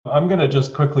I'm going to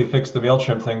just quickly fix the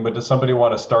MailChimp thing, but does somebody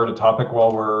want to start a topic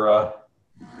while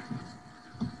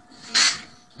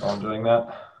I'm doing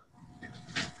that?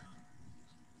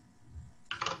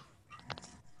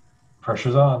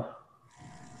 Pressure's on.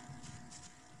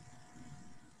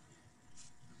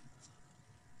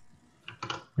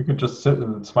 We could just sit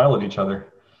and smile at each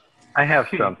other. I have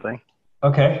something.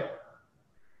 Okay.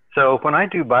 So when I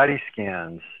do body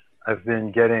scans, I've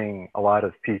been getting a lot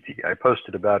of PT. I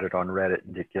posted about it on Reddit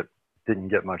and didn't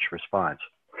get much response.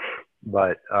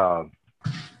 But,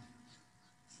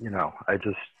 I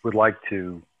just would like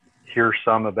to hear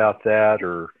some about that.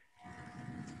 Or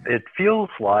it feels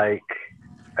like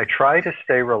I try to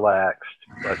stay relaxed,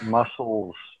 but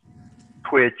muscles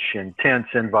twitch and tense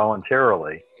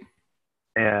involuntarily.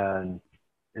 And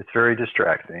it's very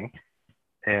distracting.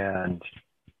 And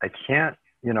I can't,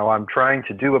 I'm trying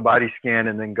to do a body scan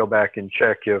and then go back and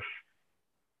check if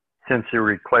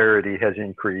sensory clarity has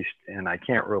increased, and I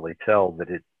can't really tell that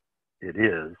it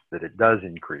does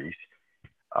increase.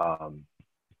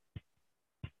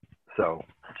 So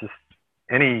just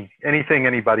anything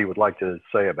anybody would like to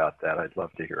say about that, I'd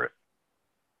love to hear it.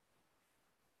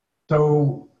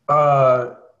 So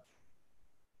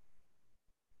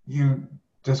you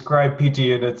describe PT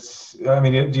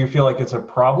and do you feel like it's a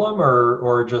problem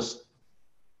or just,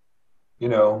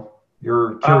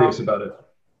 you're curious about it?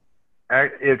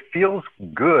 It feels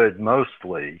good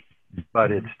mostly,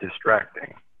 but it's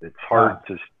distracting. It's hard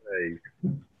to stay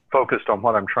focused on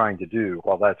what I'm trying to do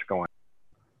while that's going.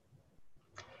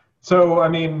 So,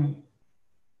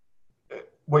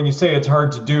 when you say it's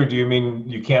hard to do you mean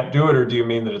you can't do it, or do you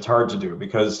mean that it's hard to do?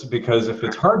 Because if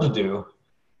it's hard to do,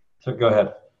 so go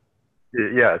ahead.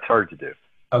 Yeah, it's hard to do.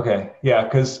 Okay, yeah,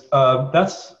 because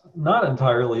that's not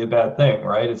entirely a bad thing,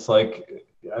 right? It's like,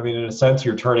 in a sense,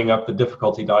 you're turning up the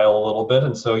difficulty dial a little bit,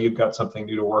 and so you've got something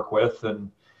new to work with,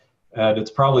 and it's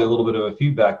probably a little bit of a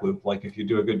feedback loop. Like if you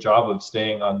do a good job of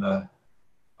staying on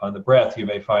the breath, you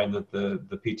may find that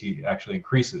the PT actually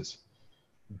increases.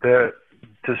 To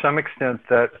some extent,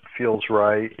 that feels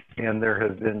right, and there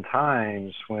have been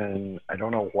times when I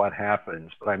don't know what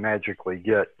happens, but I magically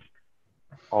get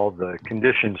all the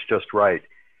conditions just right,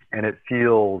 and it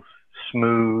feels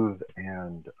smooth,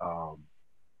 and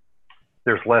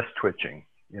there's less twitching.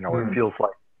 It feels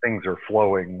like things are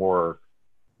flowing more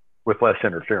with less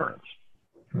interference.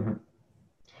 Mm-hmm.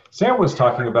 Sam was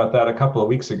talking about that a couple of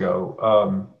weeks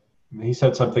ago. He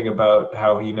said something about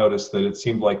how he noticed that it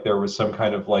seemed like there was some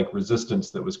kind of like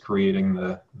resistance that was creating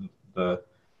the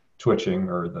twitching,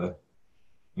 or the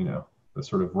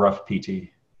sort of rough PT.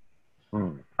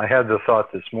 I had the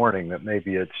thought this morning that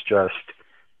maybe it's just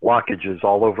blockages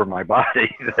all over my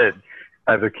body that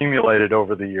I've accumulated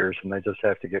over the years, and they just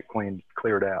have to get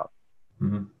cleared out.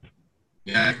 Mm-hmm.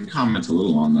 Yeah, I can comment a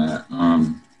little on that.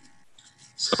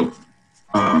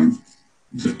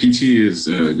 The PT is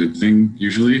a good thing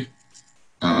usually.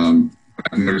 I've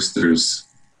noticed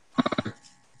I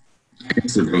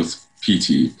guess they're both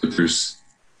PT, but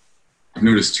I've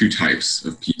noticed two types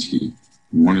of PT.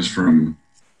 One is from,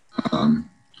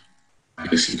 I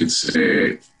guess you could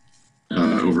say,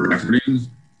 over-efforting,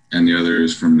 and the other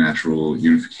is from natural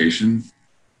unification.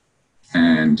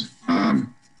 And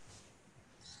I'm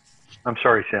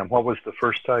sorry, Sam, what was the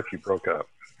first type? You broke up.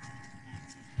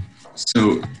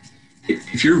 So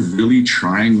if you're really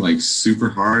trying like super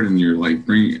hard and you're like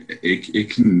it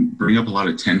can bring up a lot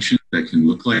of tension that can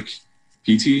look like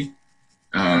PT,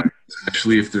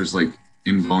 especially if there's like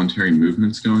involuntary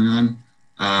movements going on.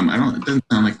 It doesn't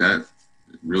sound like that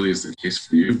really is the case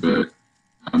for you, but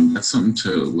that's something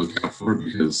to look out for,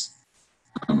 because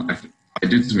I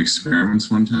did some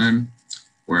experiments one time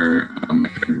where I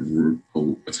had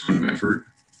a ton of effort,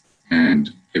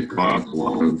 and it brought up a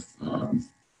lot of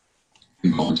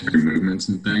involuntary movements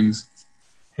and things.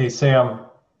 Hey Sam,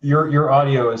 your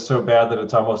audio is so bad that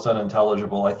it's almost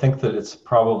unintelligible. I think that it's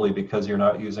probably because you're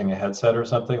not using a headset or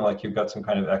something, like you've got some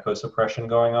kind of echo suppression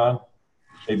going on.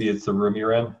 Maybe it's the room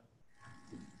you're in.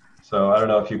 So I don't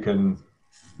know if you can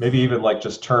maybe even like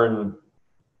just turn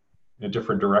in a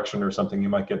different direction or something. You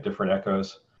might get different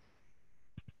echoes.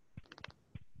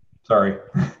 Sorry.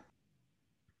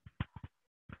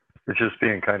 It's just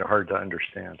being kind of hard to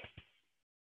understand.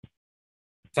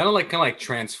 Sounded like kind of like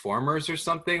Transformers or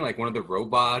something, like one of the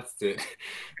robots.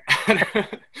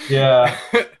 Yeah.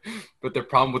 But the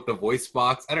problem with the voice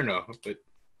box, I don't know, but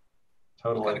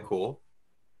totally kind of cool.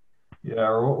 Yeah,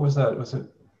 or what was that? Was it?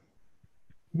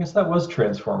 I guess that was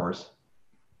Transformers.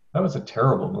 That was a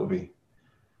terrible movie.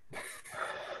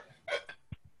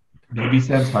 Maybe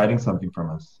Sam's hiding something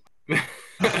from us.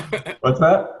 What's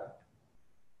that?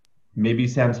 Maybe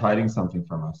Sam's hiding something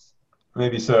from us.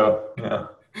 Maybe so. Yeah.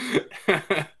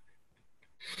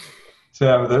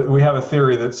 Sam, we have a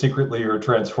theory that secretly you're a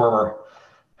transformer.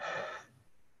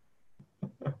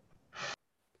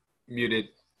 Muted.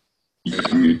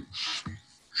 Yeah.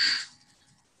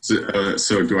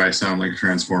 So do I sound like a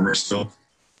transformer still?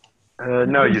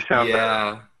 No, you sound better.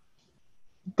 Yeah.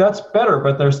 That's better,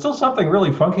 but there's still something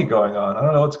really funky going on. I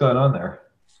don't know what's going on there.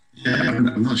 Yeah,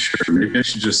 I'm not sure. Maybe I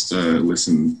should just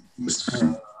listen this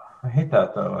time. I hate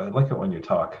that though. I like it when you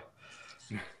talk.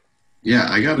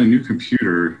 Yeah, I got a new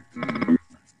computer,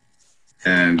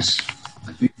 and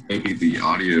I think maybe the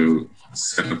audio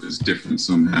setup is different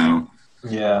somehow.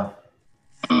 Yeah.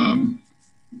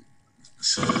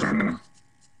 So I don't know.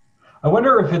 I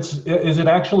wonder if is it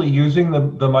actually using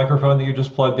the microphone that you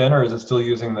just plugged in, or is it still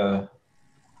using the?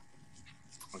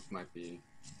 What might be?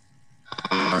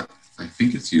 I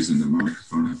think it's using the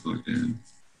microphone I plugged in.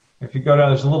 If you go down,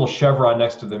 there's a little chevron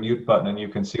next to the mute button, and you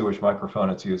can see which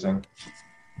microphone it's using.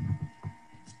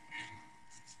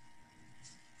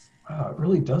 Wow, it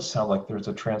really does sound like there's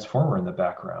a transformer in the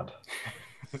background.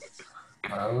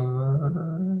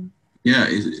 Yeah,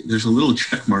 there's a little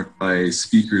check mark by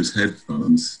speakers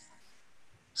headphones.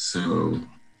 So.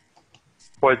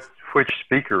 Which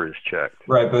speaker is checked?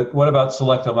 Right, but what about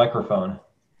select a microphone?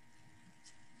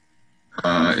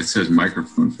 It says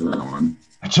microphone for that one.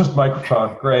 Just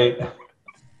microphone, great.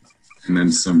 And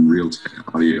then some real-time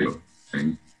audio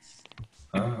thing.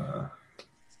 I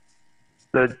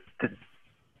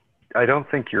don't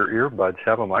think your earbuds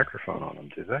have a microphone on them,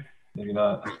 do they? Maybe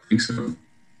not. I don't think so.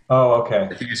 Oh, okay.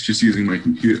 I think it's just using my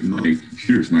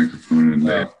computer's microphone, and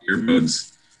my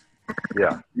earbuds.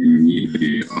 Yeah. You need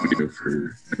the audio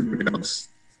for everybody else.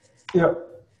 Yep.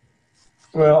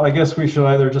 Well, I guess we should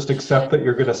either just accept that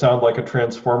you're going to sound like a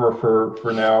transformer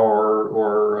for now,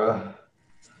 or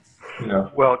you know.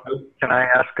 Well, can I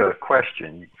ask a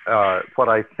question? What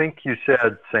I think you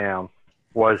said, Sam,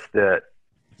 was that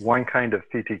one kind of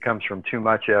PT comes from too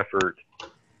much effort,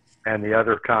 and the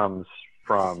other comes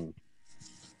from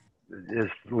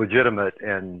is legitimate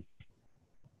and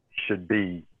should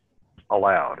be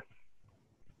allowed.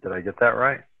 Did I get that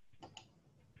right?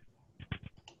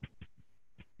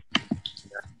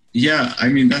 Yeah, I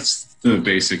mean, that's the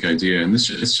basic idea, and it's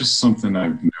just something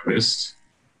I've noticed.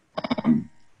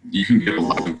 You can get a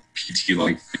lot of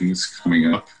PT-like things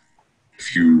coming up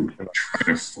if you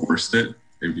try to force it,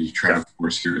 if you try to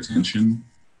force your attention.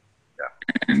 Yeah.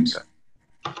 And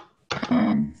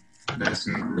that's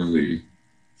not really,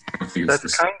 I don't think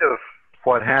That's kind of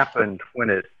what happened when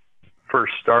it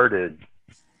first started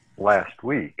last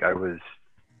week. I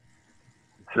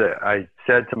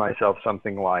said to myself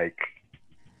something like,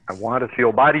 I want to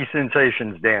feel body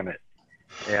sensations, damn it.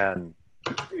 And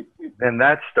then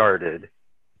that started.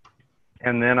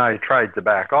 And then I tried to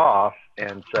back off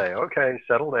and say, okay,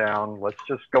 settle down. Let's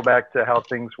just go back to how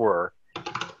things were.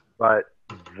 But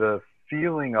the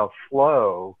feeling of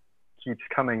flow keeps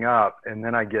coming up, and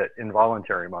then I get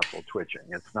involuntary muscle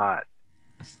twitching.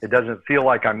 It doesn't feel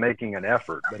like I'm making an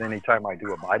effort, but anytime I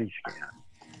do a body scan,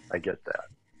 I get that.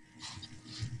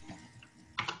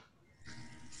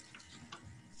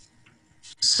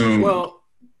 So, Well,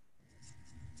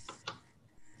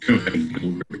 go ahead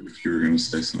if you were going to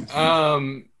say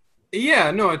something. yeah,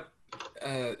 no,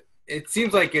 it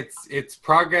seems like it's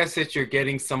progress that you're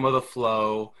getting some of the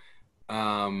flow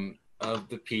of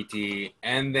the PT,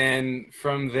 and then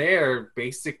from there,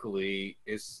 basically,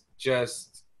 it's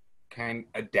just kind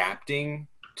of adapting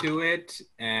to it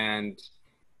and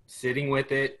sitting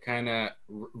with it, kind of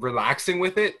relaxing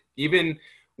with it, even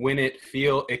when it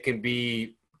can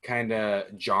be kind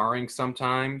of jarring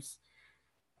sometimes.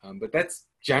 But that's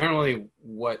generally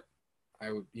what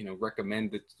I would,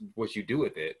 recommend that what you do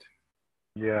with it.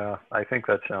 Yeah, I think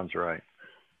that sounds right.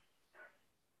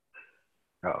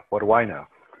 Oh, what do I know?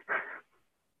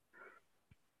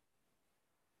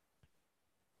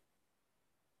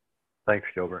 Thanks,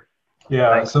 Gilbert.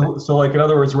 Yeah. Thanks. So like, in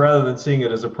other words, rather than seeing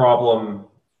it as a problem,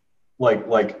 like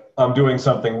I'm doing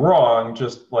something wrong,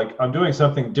 just like I'm doing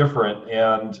something different,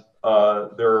 and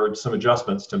there are some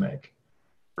adjustments to make.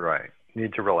 Right.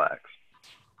 Need to relax.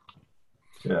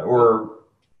 Yeah. Or,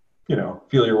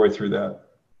 feel your way through that.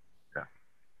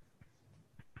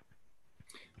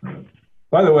 Yeah.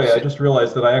 By the way, I just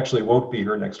realized that I actually won't be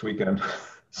here next weekend.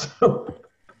 So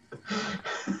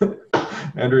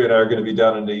Andrea and I are going to be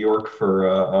down in New York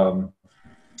for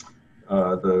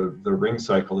the ring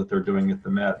cycle that they're doing at the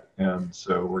Met, and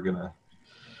so we're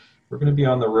gonna be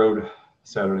on the road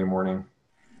Saturday morning.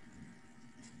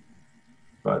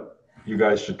 But you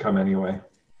guys should come anyway.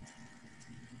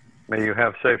 May you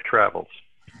have safe travels.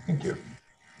 Thank you.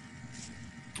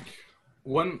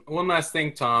 One last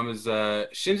thing, Tom, is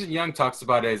Shinzen Young talks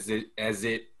about it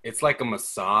it's like a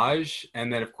massage,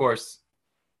 and then of course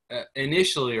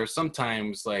initially or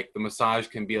sometimes like the massage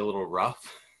can be a little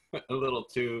rough, a little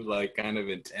too like kind of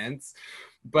intense,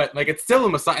 but like it's still a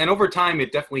massage, and over time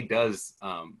it definitely does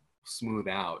smooth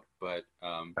out. But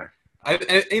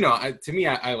to me,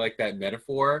 I like that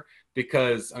metaphor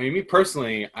because I mean, me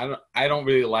personally, I don't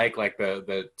really like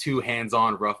the two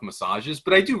hands-on rough massages,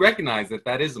 but I do recognize that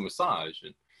that is a massage,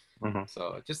 and Mhm.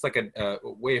 so just like a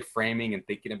way of framing and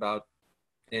thinking about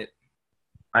it.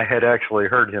 I had actually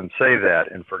heard him say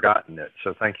that and forgotten it.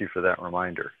 So thank you for that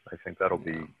reminder. I think that'll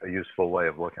be Yeah. a useful way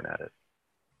of looking at it.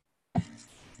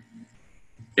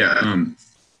 Yeah,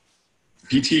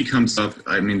 PT comes up.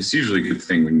 I mean, it's usually a good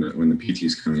thing when the PT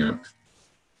is coming up,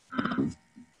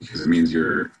 because it means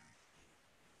your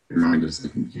mind is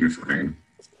like unifying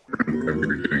around whatever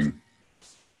you're doing.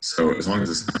 So as long as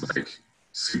it's not like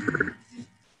super,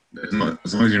 as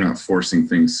long as you're not forcing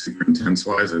things super intense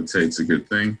wise, I'd say it's a good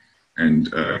thing,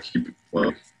 and keep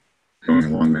like going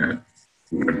along that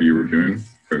whatever you were doing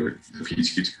for the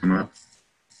PT to come up,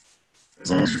 as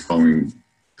long as you're following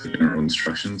the general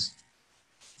instructions.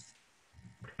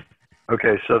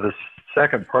 Okay, so the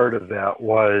second part of that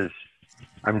was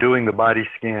I'm doing the body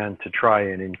scan to try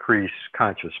and increase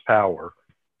conscious power.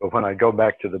 But when I go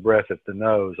back to the breath at the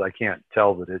nose, I can't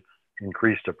tell that it's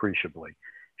increased appreciably.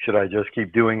 Should I just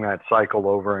keep doing that cycle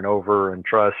over and over and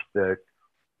trust that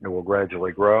it will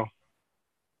gradually grow?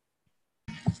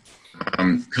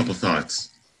 Couple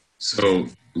thoughts. So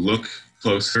look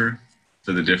closer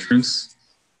for the difference.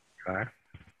 Okay.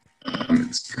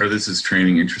 Part of this is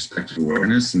training introspective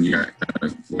awareness, and yeah,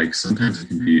 like sometimes it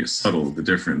can be subtle, the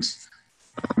difference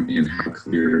in how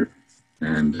clear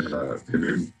and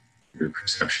vivid your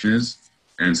perception is,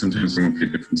 and sometimes there won't be a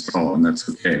difference at all, and that's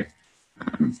okay.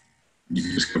 You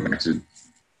can just go back to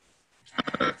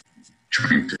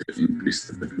trying to increase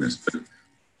the vividness, but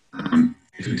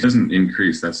if it doesn't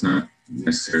increase, that's not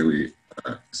necessarily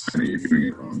a sign that you're doing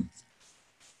it wrong.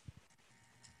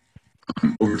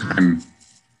 Over time,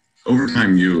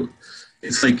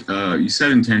 it's like you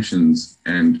set intentions,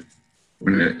 and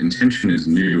when the intention is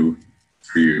new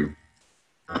for you,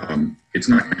 it's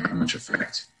not going to have much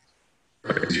effect.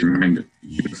 But as your mind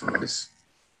unifies,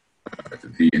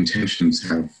 the intentions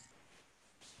have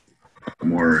a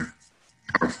more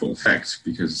powerful effect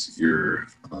because you're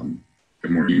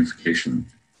more unification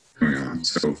going on.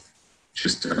 So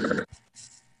just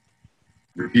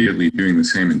repeatedly doing the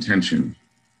same intention,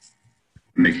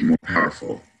 make it more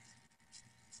powerful.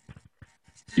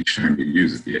 Each time you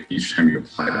use it, each time you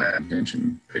apply that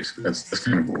intention, basically, that's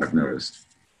kind of what I've noticed.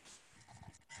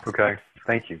 Okay,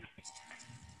 thank you.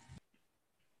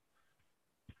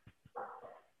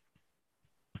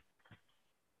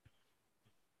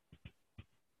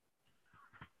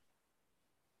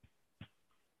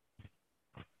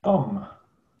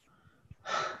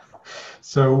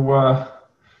 So,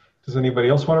 does anybody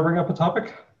else want to bring up a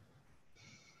topic?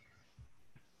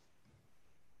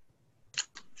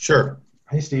 Sure.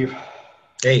 Hey, Steve.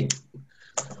 Hey.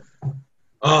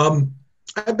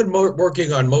 I've been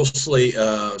working on mostly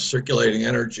circulating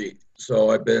energy. So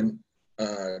I've been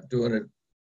doing it,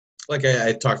 like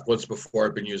I talked once before,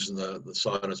 I've been using the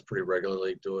saunas pretty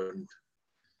regularly, doing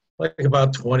like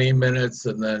about 20 minutes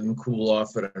and then cool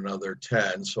off at another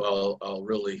 10. So I'll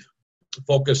really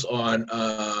focus on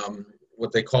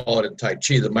what they call it in Tai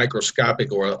Chi, the microscopic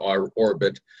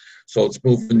orbit. So it's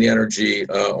moving the energy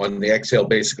on the exhale,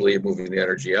 basically moving the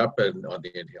energy up, and on the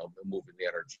inhale, moving the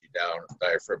energy down,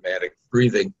 diaphragmatic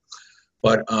breathing.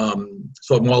 But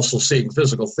so I'm also seeing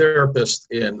physical therapists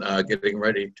in getting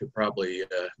ready to probably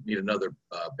need another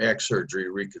back surgery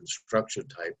reconstruction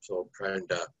type. So I'm trying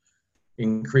to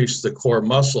increase the core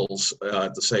muscles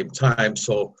at the same time.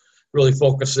 So really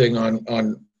focusing on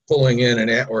pulling in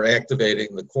or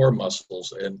activating the core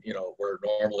muscles, and where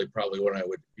normally probably when I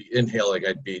would be inhaling,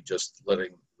 I'd be just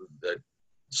letting the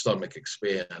stomach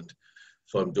expand.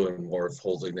 So I'm doing more of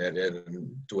holding that in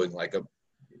and doing like a,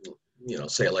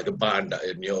 say like a bandha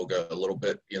in yoga a little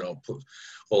bit,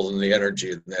 holding the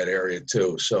energy in that area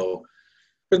too. So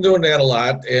been doing that a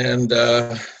lot, and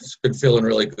it's been feeling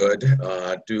really good.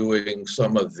 Doing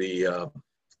some of the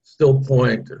still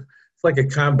point. It's like a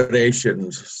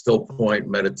combination still point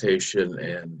meditation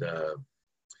and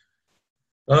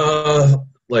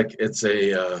like it's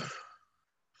the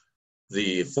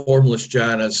formless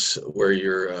jhanas, where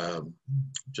you're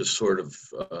just sort of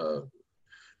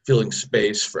feeling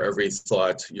space for every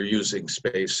thought. You're using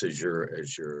space as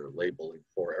your labeling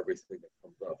for everything that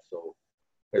comes up. So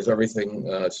as everything,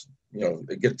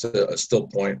 it gets to a still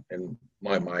point in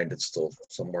my mind. It's still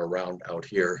somewhere around out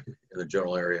here in the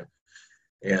general area.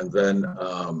 And then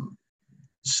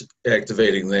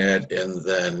activating that, and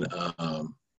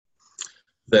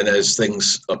then as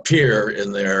things appear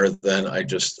in there, then I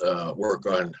just work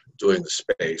on doing the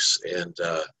space. And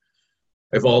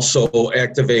I've also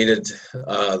activated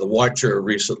the watcher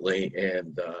recently,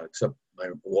 and except my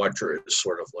watcher is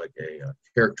sort of like a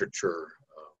caricature,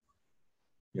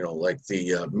 like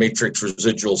the matrix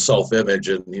residual self-image,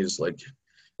 and he's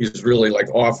really like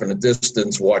off in a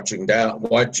distance watching.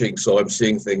 So I'm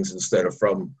seeing things instead of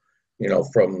from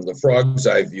the frog's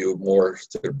eye view, more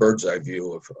to the bird's eye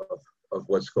view of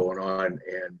what's going on.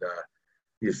 And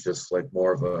he's just like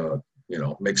more of a,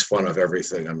 makes fun of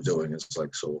everything I'm doing. It's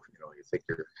like, so, you think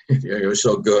you're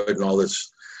so good and all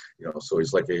this, so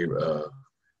he's like a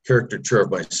caricature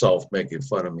of myself, making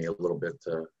fun of me a little bit,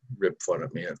 rip fun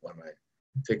at me when I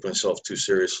take myself too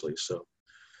seriously. So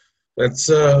that's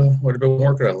what I've been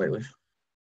working on lately.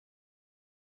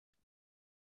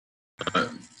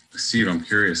 Steve, I'm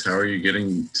curious, how are you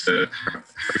getting to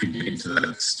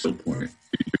that still point?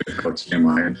 Do you do it how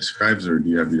TMI describes, or do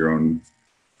you have your own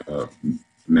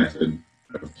method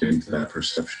of getting to that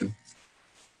perception?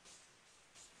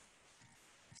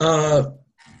 Well,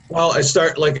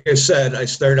 like I said, I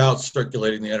start out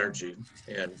circulating the energy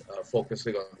and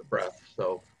focusing on the breath.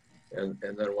 So, and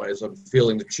then as I'm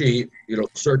feeling the chi,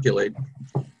 circulate,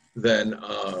 then,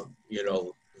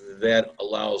 that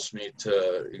allows me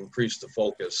to increase the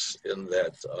focus in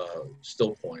that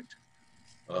still point.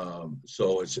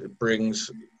 So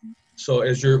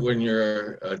when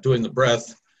you're doing the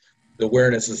breath, the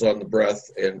awareness is on the breath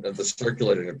and the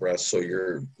circulating the breath. So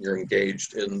you're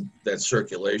engaged in that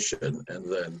circulation, and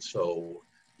then so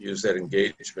use that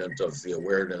engagement of the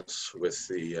awareness with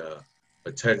the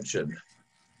attention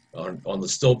on the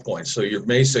still point. So you're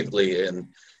basically in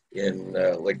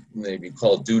like maybe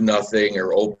called do nothing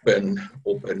or open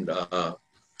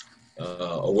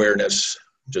awareness,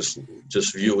 just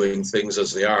viewing things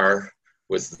as they are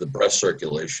with the breath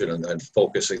circulation, and then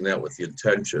focusing that with the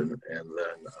intention, and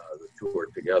then the two are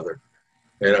together.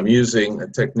 And I'm using a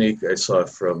technique I saw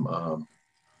from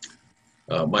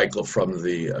Michael from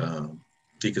the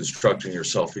Deconstructing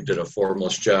Yourself. He did a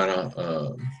formless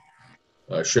jhana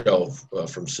show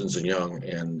from Sins and Young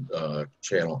and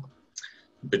channel.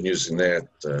 Been using that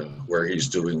where he's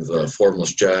doing the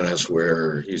formless jhanas,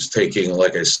 where he's taking,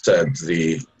 like I said,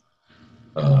 the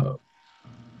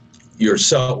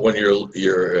yourself, when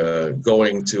you're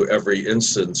going to every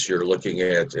instance you're looking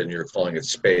at, and you're calling it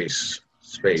space,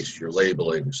 you're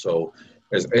labeling. So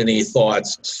as any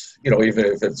thoughts, even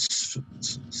if it's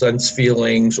sense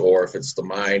feelings or if it's the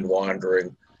mind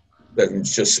wandering, then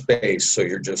it's just space. So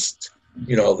you're just,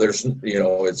 there's,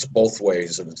 it's both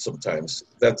ways. And sometimes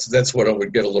that's what I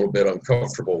would get a little bit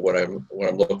uncomfortable when I'm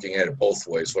looking at it both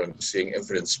ways, when I'm seeing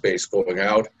infinite space going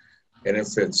out and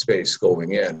infinite space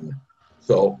going in.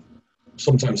 So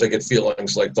sometimes I get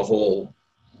feelings like the whole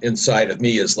inside of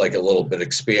me is like a little bit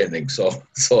expanding. So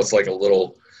it's like a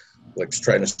little, like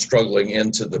struggling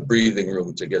into the breathing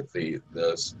room to get the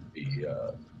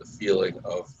feeling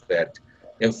of that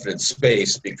infinite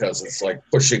space, because it's like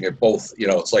pushing it both,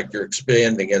 it's like you're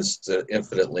expanding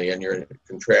infinitely and you're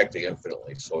contracting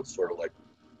infinitely. So it's sort of like,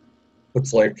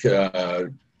 puts like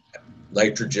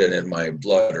nitrogen in my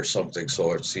blood or something.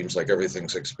 So it seems like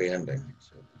everything's expanding.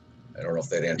 So I don't know if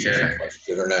that answers your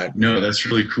question or not. No, that's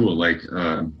really cool. Like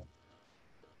on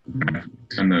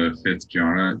the fifth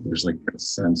jhana, there's like that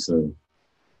sense of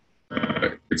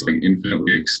it's like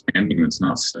infinitely expanding. It's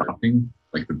not stopping.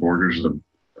 Like the borders of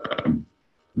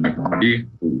my body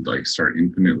will like start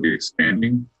infinitely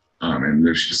expanding, and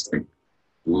there's just like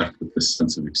left with this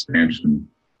sense of expansion,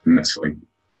 and that's like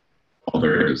all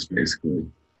there is basically.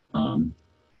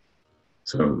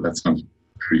 So that sounds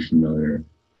pretty familiar.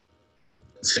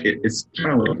 It's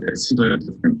kind of like it's a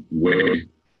different way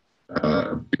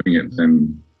of doing it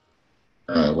than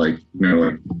like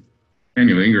Daniel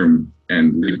Ingram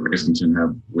and Lee Brasington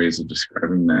have ways of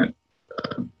describing that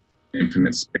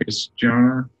infinite space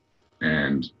jhana,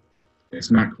 and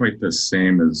it's not quite the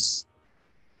same as,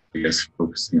 I guess,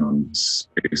 focusing on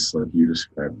space like you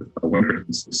described it. I wonder if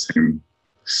it's the same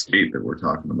state that we're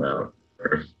talking about,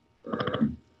 or if,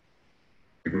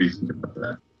 what do you think about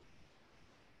that?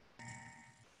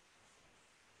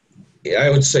 Yeah, I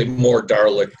would say more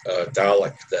Dalek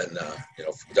than,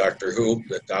 from Doctor Who,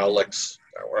 the Daleks.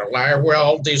 Well, I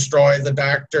will destroy the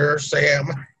Doctor, Sam.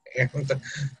 And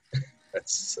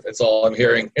that's all I'm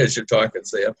hearing as you're talking,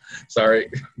 Sam. Sorry,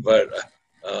 but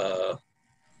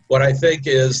what I think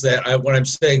is that when I'm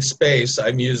saying space,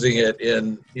 I'm using it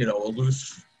in, a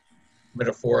loose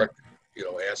metaphoric,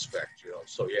 aspect,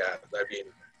 So yeah, I mean,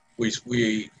 we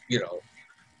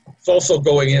it's also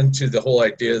going into the whole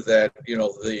idea that,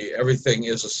 everything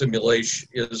is a simulation,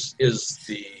 is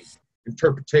the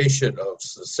interpretation of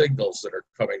the signals that are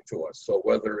coming to us. So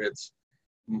whether it's,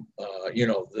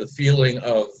 the feeling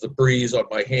of the breeze on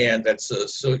my hand, that's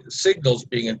signals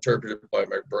being interpreted by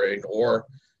my brain, or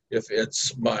if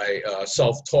it's my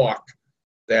self-talk,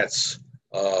 that's,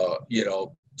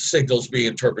 signals being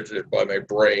interpreted by my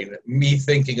brain. Me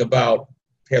thinking about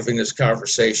having this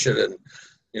conversation and,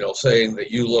 saying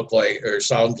that you look like, or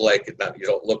sound like, not you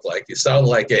don't look like, you sound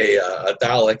like a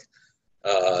Dalek,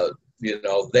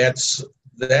 that's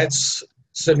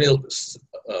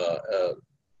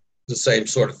the same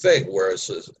sort of thing, whereas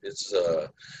it's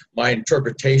my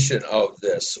interpretation of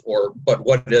this, but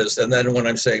what it is, and then when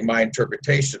I'm saying my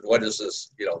interpretation, what is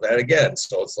this, that again,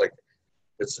 so it's like,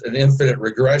 it's an infinite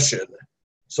regression.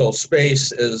 So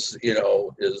space is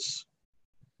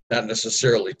not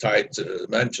necessarily tied to the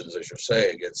dimensions, as you're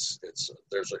saying.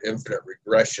 There's an infinite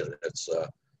regression. It's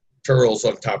turtles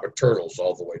on top of turtles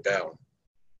all the way down.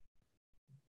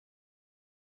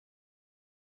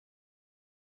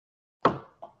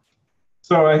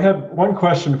 So I had one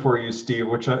question for you, Steve,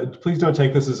 which please don't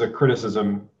take this as a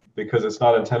criticism because it's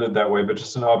not intended that way, but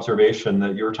just an observation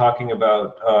that you were talking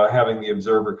about having the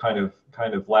observer kind of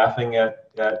laughing at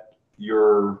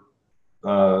your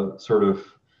sort of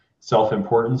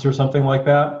self-importance or something like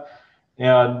that.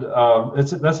 And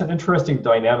that's an interesting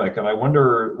dynamic. And I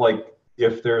wonder, like,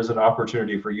 if there's an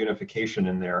opportunity for unification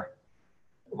in there,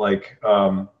 like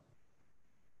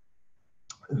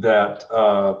that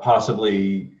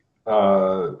possibly,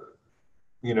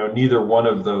 neither one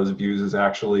of those views is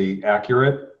actually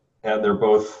accurate, and they're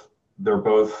both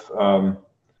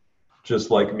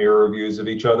just like mirror views of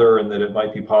each other, and that it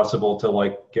might be possible to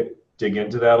like dig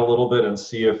into that a little bit and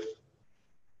see if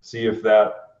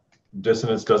that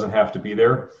dissonance doesn't have to be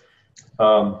there.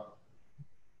 I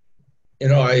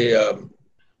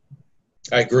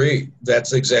agree.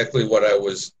 That's exactly what I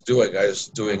was doing. I was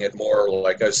doing it more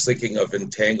like I was thinking of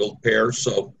entangled pairs.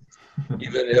 So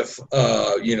even if,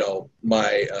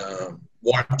 my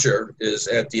watcher is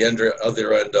at the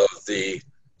other end of the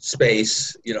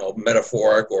space,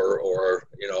 metaphoric or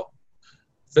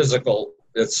physical,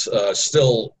 it's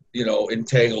still,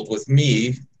 entangled with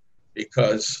me,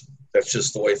 because that's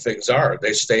just the way things are.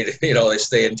 They stay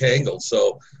entangled.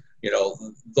 So,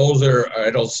 those are, I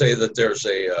don't say that there's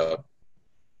a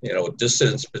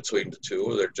distance between the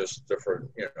two. They're just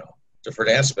different,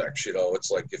 different aspects.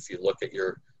 It's like if you look at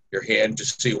your hand, you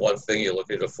see one thing. You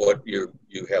look at a foot, you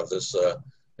have this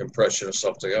impression of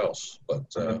something else.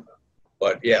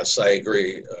 But yes, I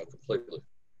agree completely.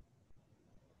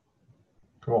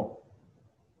 Cool.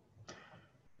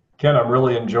 Ken, I'm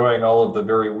really enjoying all of the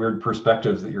very weird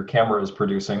perspectives that your camera is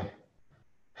producing.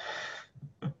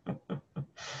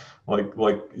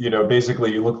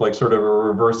 Basically you look like sort of a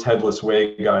reverse headless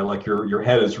way guy. Like your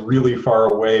head is really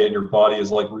far away and your body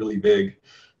is like really big.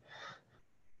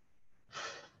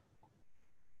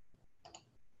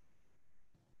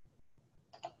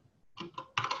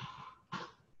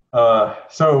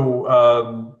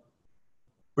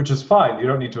 Which is fine. You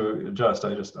don't need to adjust.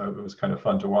 It was kind of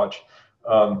fun to watch.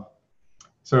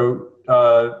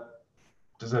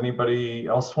 Does anybody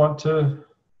else want to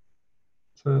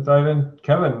dive in?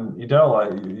 Kevin,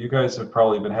 Edel, you guys have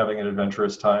probably been having an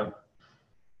adventurous time.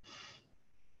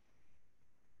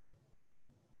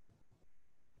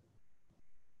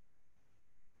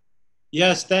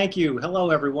 Yes, thank you.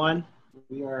 Hello, everyone.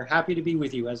 We are happy to be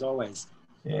with you, as always.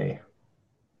 Yay.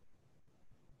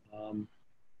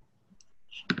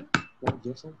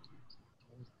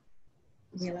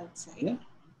 We allowed to say? Yeah.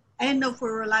 I didn't know if we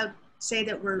were allowed to say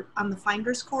that we're on the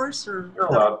Finder's course or. You're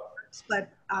allowed. But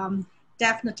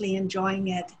definitely enjoying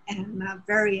it and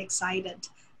very excited.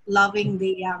 Loving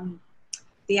the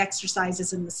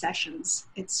exercises and the sessions.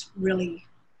 It's really,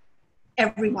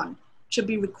 everyone should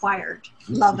be required.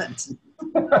 Love it.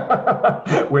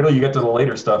 Wait till you get to the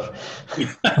later stuff.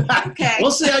 Okay. We'll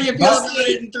see how you feel about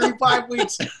it in 3-5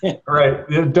 weeks. Right.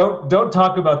 Don't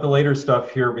talk about the later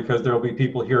stuff here, because there will be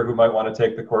people here who might want to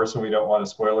take the course and we don't want to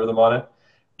spoiler them on it.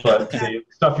 But the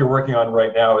stuff you're working on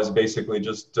right now is basically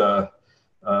just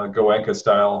Goenka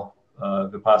style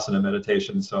Vipassana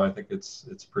meditation. So I think it's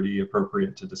pretty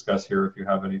appropriate to discuss here if you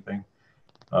have anything.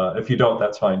 If you don't,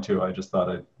 that's fine too. I just thought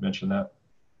I'd mention that.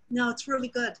 No, it's really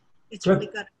good. It's Good.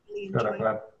 really good. I really enjoy Good, I'm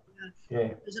glad.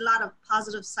 it. There's a lot of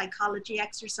positive psychology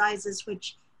exercises,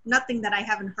 which nothing that I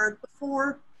haven't heard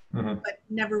before, Mm-hmm. but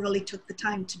never really took the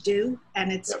time to do. And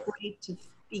it's great to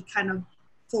be kind of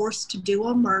forced to do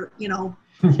them, or, you know,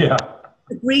 Yeah.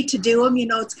 agree to do them. You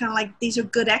know, it's kind of like, these are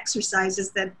good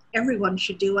exercises that everyone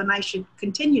should do and I should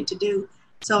continue to do.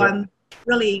 So I'm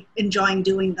really enjoying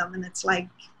doing them. And it's like,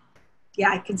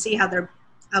 yeah, I can see how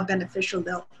beneficial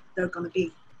they're going to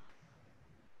be.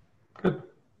 Good.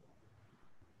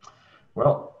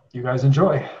 Well, you guys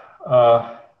enjoy.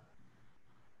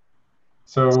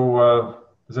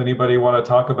 Does anybody want to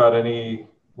talk about any,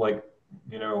 like,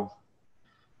 you know,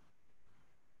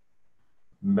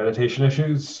 meditation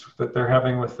issues that they're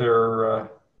having with their,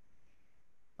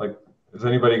 like, has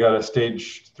anybody got a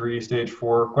stage 3, stage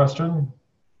 4 question?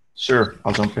 Sure,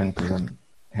 I'll jump in because I'm All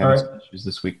having right. some issues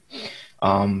this week.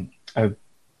 I've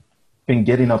been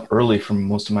getting up early from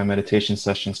most of my meditation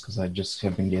sessions because I just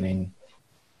have been getting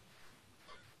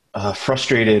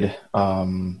frustrated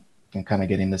and kind of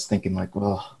getting this thinking like,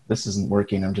 well, this isn't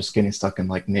working. I'm just getting stuck in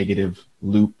like negative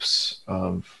loops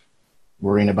of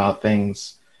worrying about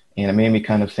things. And it made me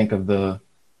kind of think of the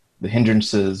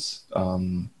hindrances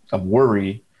of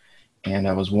worry. And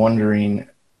I was wondering,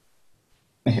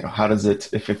 you know, how does it,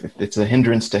 if it's a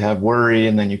hindrance to have worry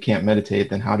and then you can't meditate,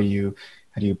 then how do you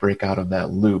break out of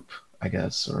that loop, I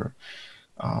guess, or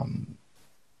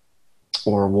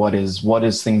what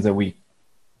is things that we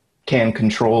can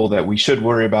control that we should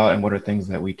worry about, and what are things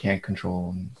that we can't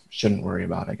control and shouldn't worry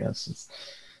about, I guess,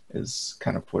 is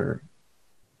kind of where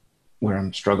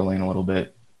I'm struggling a little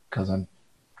bit, because I'm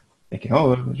thinking,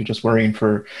 oh, you're just worrying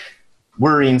for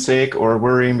worrying's sake, or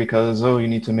worrying because, oh, you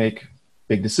need to make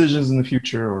big decisions in the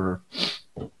future, or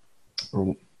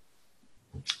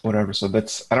whatever. So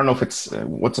I don't know if it's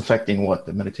what's affecting what,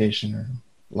 the meditation or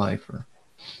life, or.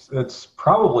 It's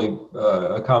probably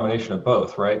a combination of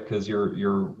both, right? Because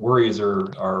your worries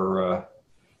are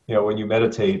you know, when you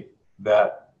meditate,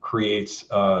 that creates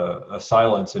a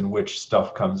silence in which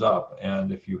stuff comes up,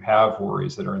 and if you have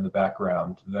worries that are in the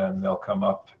background, then they'll come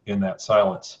up in that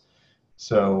silence.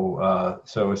 So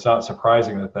it's not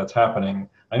surprising that that's happening.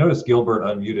 I noticed Gilbert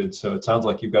unmuted, so it sounds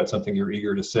like you've got something you're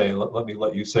eager to say. Let me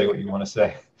let you say what you want to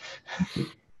say.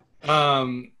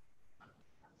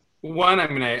 One, I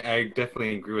mean, I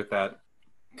definitely agree with that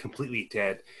completely,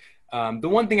 Ted. The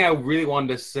one thing I really wanted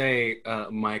to say,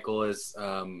 Michael, is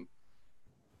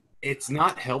it's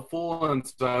not helpful. And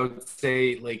so I would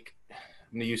say, like, I'm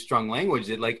going to use strong language,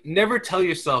 that, like, never tell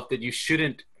yourself that you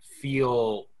shouldn't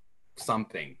feel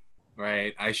something,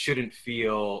 right? I shouldn't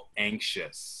feel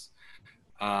anxious.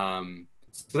 So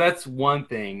that's one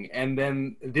thing. And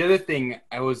then the other thing,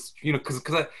 I was, you know, because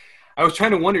I was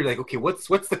trying to wonder, like, okay, what's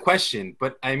the question?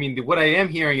 But I mean, what I am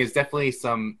hearing is definitely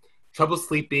some trouble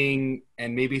sleeping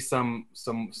and maybe some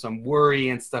worry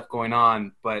and stuff going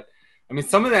on. But I mean,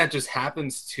 some of that just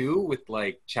happens too with,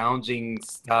 like, challenging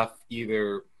stuff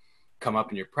either come up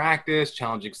in your practice,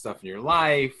 challenging stuff in your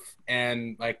life,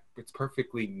 and, like, it's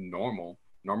perfectly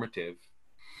normative.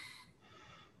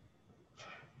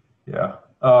 Yeah.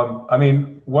 I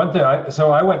mean, one thing,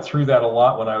 so I went through that a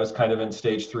lot when I was kind of in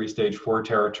stage 3, stage 4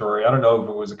 territory. I don't know if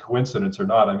it was a coincidence or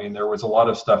not. I mean, there was a lot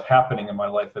of stuff happening in my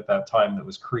life at that time that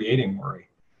was creating worry.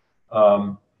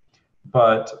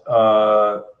 But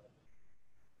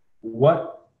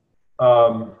what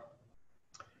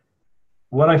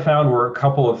I found were a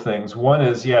couple of things. One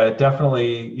is, yeah, it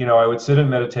definitely, you know, I would sit in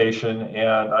meditation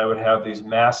and I would have these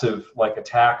massive, like,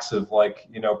 attacks of, like,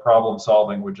 you know, problem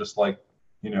solving would just, like,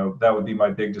 you know, that would be my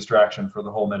big distraction for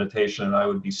the whole meditation, and I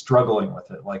would be struggling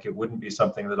with it. Like, it wouldn't be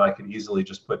something that I could easily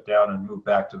just put down and move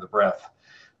back to the breath.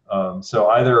 So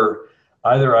either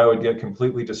I would get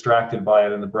completely distracted by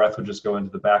it and the breath would just go into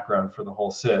the background for the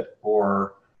whole sit,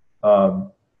 or I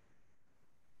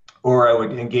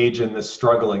would engage in this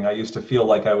struggling. I used to feel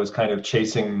like I was kind of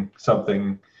chasing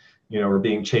something, you know, or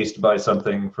being chased by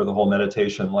something for the whole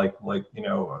meditation. Like, you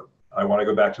know, I want to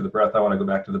go back to the breath. I want to go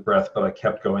back to the breath, but I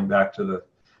kept going back to the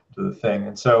thing.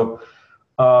 And so,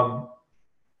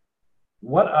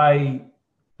 what I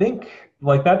think,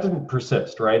 like, that didn't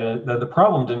persist, right? And the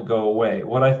problem didn't go away.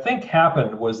 What I think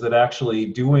happened was that actually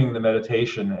doing the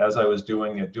meditation as I was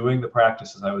doing it, doing the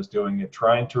practice as I was doing it,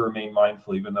 trying to remain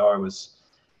mindful, even though I was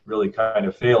really kind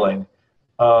of failing,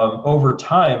 over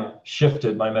time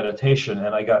shifted my meditation,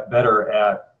 and I got better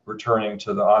at returning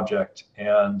to the object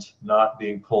and not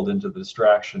being pulled into the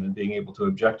distraction and being able to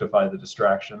objectify the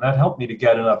distraction. That helped me to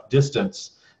get enough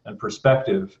distance and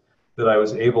perspective that I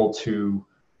was able to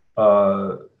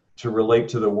relate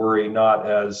to the worry not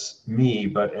as me,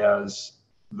 but as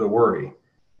the worry,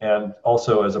 and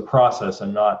also as a process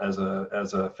and not as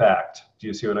a fact. Do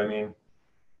you see what I mean?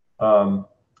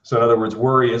 So in other words,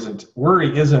 worry isn't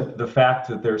the fact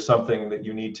that there's something that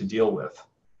you need to deal with,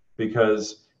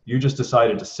 because you just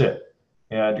decided to sit,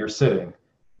 and you're sitting,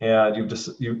 and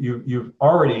you've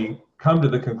already come to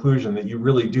the conclusion that you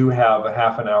really do have a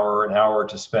half an hour or an hour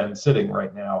to spend sitting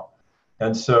right now.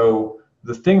 And so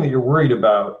the thing that you're worried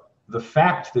about, the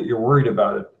fact that you're worried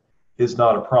about it, is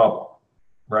not a problem,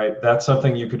 right? That's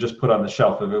something you could just put on the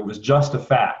shelf. If it was just a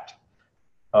fact,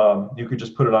 you could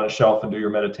just put it on a shelf and do your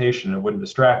meditation, and it wouldn't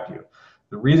distract you.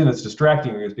 The reason it's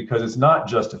distracting you is because it's not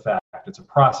just a fact, it's a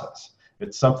process.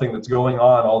 It's something that's going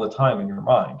on all the time in your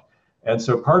mind. And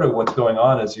so part of what's going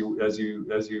on as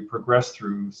you progress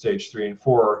through stage 3 and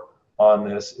 4 on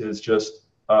this is just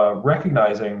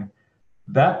recognizing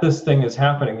that this thing is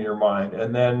happening in your mind,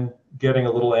 and then getting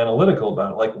a little analytical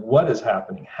about it, like what is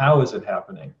happening, how is it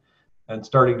happening, and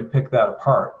starting to pick that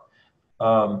apart.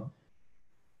 I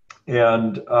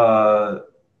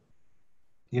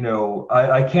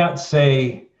can't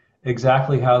say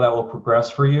exactly how that will progress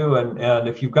for you. And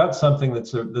if you've got something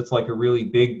that's like a really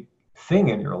big thing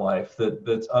in your life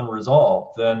that's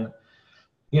unresolved, then,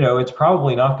 it's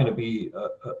probably not going to be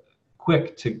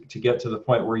quick to get to the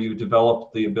point where you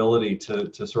develop the ability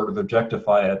to sort of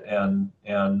objectify it and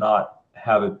not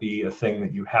have it be a thing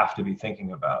that you have to be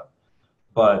thinking about.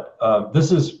 But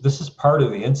this is part of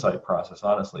the insight process.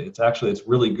 Honestly, it's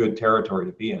really good territory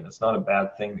to be in. It's not a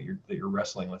bad thing that you're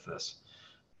wrestling with this.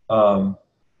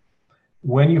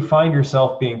 When you find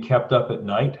yourself being kept up at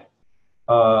night,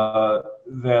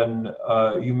 then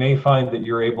you may find that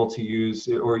you're able to use,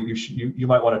 or you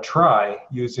might want to try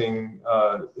using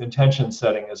intention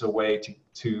setting as a way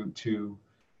to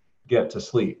get to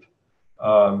sleep.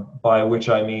 By which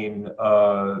I mean,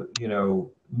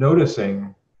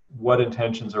 noticing what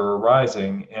intentions are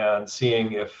arising and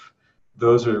seeing if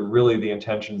those are really the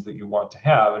intentions that you want to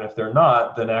have. And if they're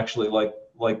not, then actually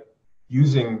like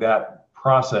using that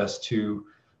process to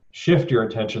shift your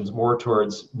intentions more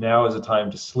towards, now is a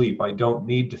time to sleep. I don't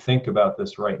need to think about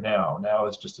this right now. Now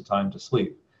is just a time to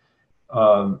sleep.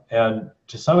 And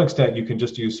to some extent, you can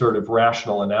just use sort of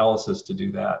rational analysis to do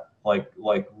that,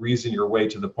 like reason your way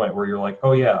to the point where you're like,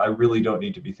 oh yeah, I really don't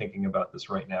need to be thinking about this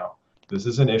right now. This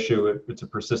is an issue. It's a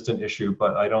persistent issue,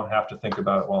 but I don't have to think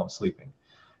about it while I'm sleeping.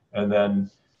 And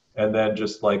then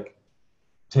just like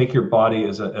take your body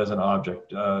as an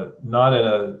object, not in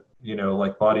a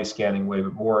like body scanning way,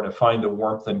 but more in a find the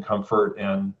warmth and comfort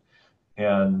and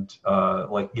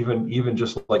like even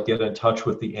just like get in touch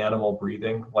with the animal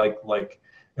breathing. Like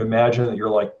imagine that you're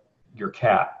like your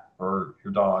cat or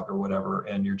your dog or whatever,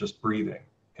 and you're just breathing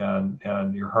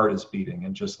and your heart is beating,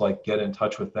 and just like get in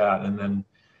touch with that and then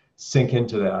sink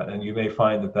into that. And you may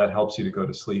find that helps you to go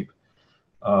to sleep.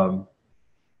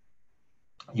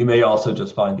 You may also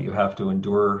just find that you have to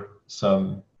endure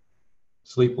some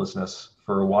sleeplessness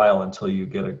for a while until you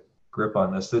get a grip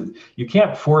on this. You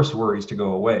can't force worries to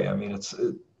go away. I mean, it's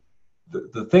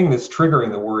the thing that's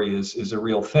triggering the worry is a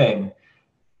real thing.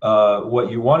 What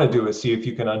you want to do is see if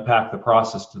you can unpack the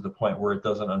process to the point where it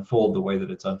doesn't unfold the way that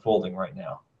it's unfolding right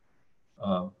now.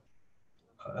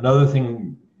 Another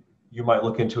thing you might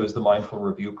look into is the mindful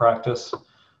review practice.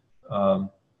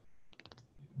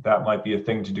 That might be a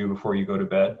thing to do before you go to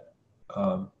bed.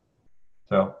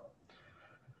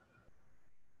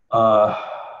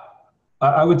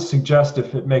 I would suggest,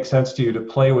 if it makes sense to you, to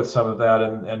play with some of that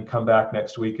and come back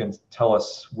next week and tell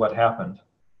us what happened.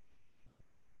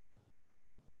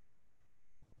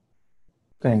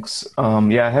 Thanks.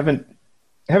 Yeah, I haven't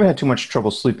had too much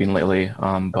trouble sleeping lately,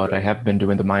 but Okay. I have been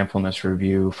doing the mindfulness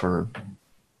review for,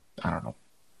 I don't know,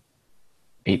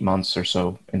 8 months or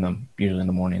so, usually in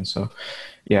the morning. So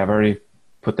yeah, I've already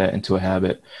put that into a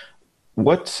habit.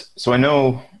 So I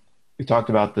know we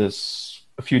talked about this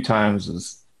a few times,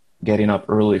 is getting up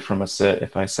early from a sit.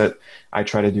 I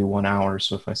try to do 1 hour.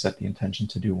 So if I set the intention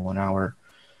to do 1 hour,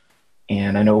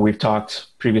 and I know we've talked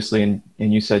previously, and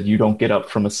you said you don't get up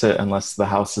from a sit unless the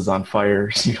house is on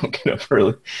fire, so you don't get up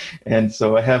early. And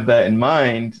so I have that in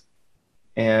mind.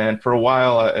 And for a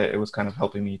while, it was kind of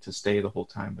helping me to stay the whole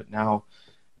time. But now,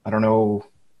 I don't know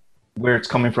where it's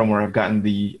coming from, where I've gotten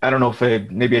I don't know if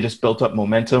maybe I just built up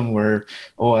momentum where,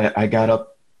 I got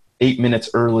up 8 minutes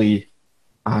early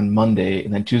on Monday,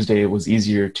 and then Tuesday it was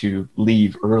easier to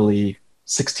leave early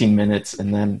 16 minutes,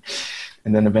 and then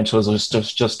eventually I was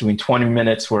just doing 20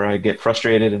 minutes where I get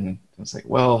frustrated, and it's like,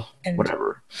 well,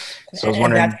 whatever. So I was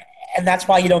wondering. And that's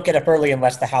why you don't get up early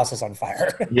unless the house is on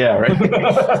fire. Yeah, right.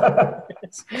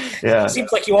 Yeah. It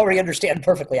seems like you already understand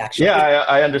perfectly, actually. Yeah,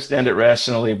 I understand it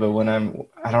rationally, but when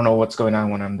I don't know what's going on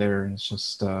when I'm there. And it's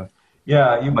just,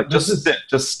 Yeah,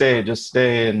 just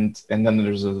stay, and then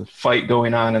there's a fight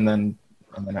going on, and then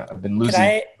and then I've been Can losing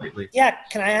I, lately. yeah,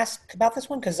 can I ask about this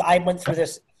one? Because I went through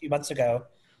this a few months ago.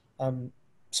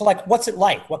 So like, what's it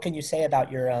like? What can you say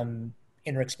about your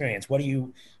inner experience? What do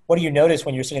you notice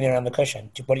when you're sitting there on the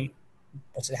cushion?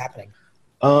 What's it happening?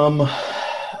 Um,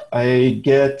 I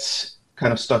get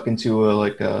kind of stuck into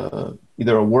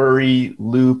either a worry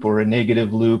loop or a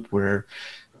negative loop where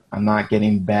I'm not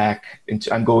getting back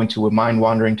into, I'm going to a mind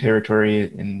wandering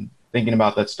territory and thinking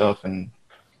about that stuff. And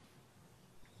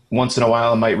once in a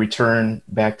while, I might return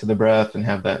back to the breath and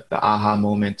have the aha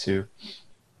moment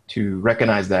to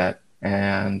recognize that.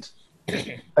 And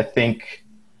I think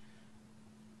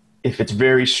if it's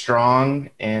very strong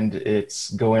and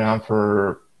it's going on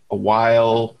for a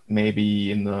while,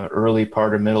 maybe in the early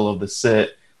part or middle of the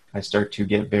sit, I start to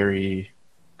get very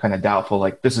kind of doubtful,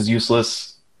 like this is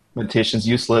useless, meditation's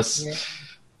useless, Yeah.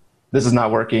 this is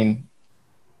not working.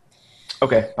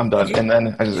 Okay, I'm done. And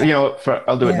then I just,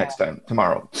 I'll do it next time,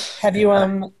 tomorrow. Have you,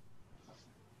 I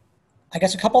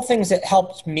guess a couple things that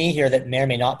helped me here that may or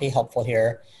may not be helpful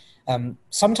here.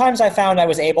 Sometimes I found I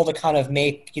was able to kind of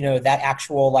make, that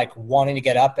actual like wanting to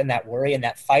get up and that worry and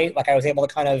that fight, like I was able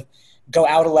to kind of go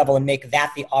out a level and make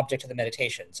that the object of the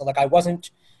meditation. So like I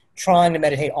wasn't trying to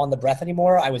meditate on the breath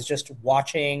anymore. I was just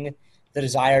watching the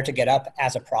desire to get up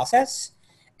as a process.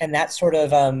 And that sort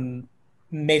of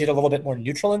made it a little bit more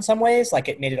neutral in some ways. Like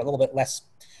it made it a little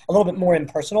bit more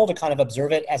impersonal to kind of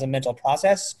observe it as a mental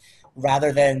process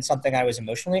rather than something I was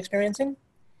emotionally experiencing.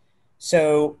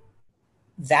 So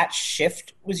that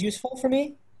shift was useful for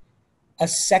me. A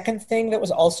second thing that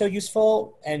was also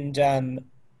useful, and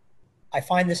I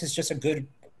find this is just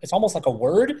it's almost like a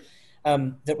word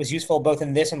that was useful both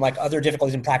in this and like other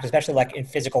difficulties in practice, especially like in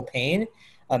physical pain,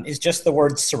 is just the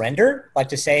word surrender. Like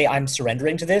to say I'm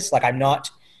surrendering to this, like I'm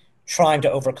not trying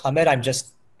to overcome it, I'm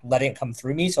just letting it come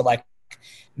through me. So like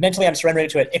mentally I'm surrendering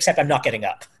to it, except I'm not getting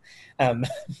up.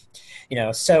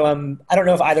 So I don't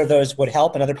know if either of those would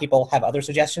help, and other people have other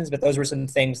suggestions, but those were some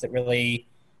things that really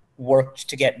worked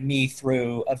to get me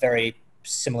through a very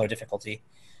similar difficulty.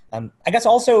 I guess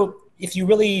also, if you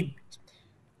really,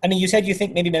 you said you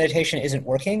think maybe meditation isn't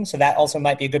working, so that also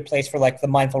might be a good place for like the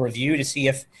mindful review to see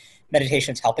if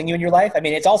meditation is helping you in your life.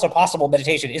 It's also possible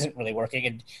meditation isn't really working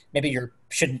and maybe you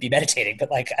shouldn't be meditating, but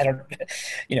like, I don't,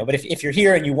 but if you're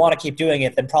here and you want to keep doing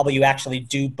it, then probably you actually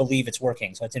do believe it's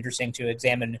working. So it's interesting to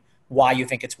examine why you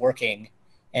think it's working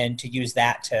and to use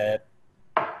that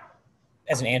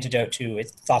as an antidote to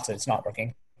its thoughts that it's not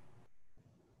working.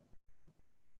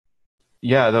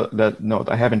 Yeah, no,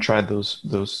 I haven't tried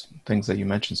those things that you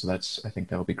mentioned, so I think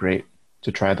that would be great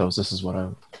to try those. This is what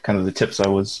kind of the tips I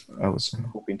was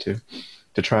hoping to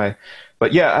try.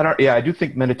 But yeah, I do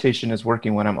think meditation is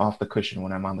working when I'm off the cushion.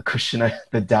 When I'm on the cushion,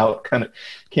 the doubt kind of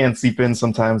can seep in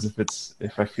sometimes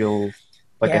if I feel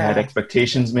like I had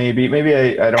expectations, maybe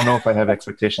I don't know if I have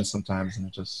expectations sometimes, and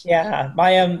it just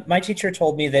my teacher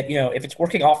told me that if it's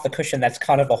working off the cushion, that's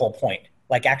kind of the whole point.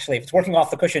 Like actually, if it's working off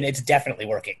the cushion, it's definitely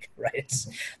working, right? It's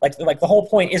like the whole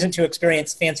point isn't to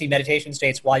experience fancy meditation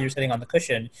states while you're sitting on the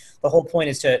cushion. The whole point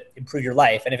is to improve your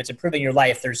life, and if it's improving your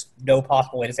life, there's no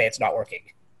possible way to say it's not working.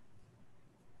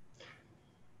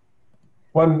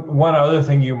 One other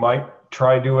thing you might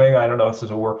try doing, I don't know if this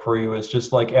will work for you, is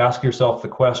just like ask yourself the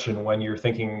question when you're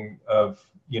thinking of,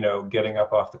 getting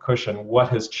up off the cushion, what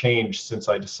has changed since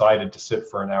I decided to sit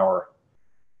for an hour?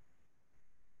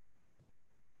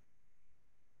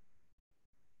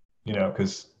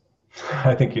 Because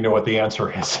I think you know what the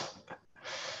answer is.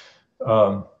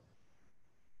 And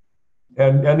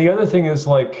the other thing is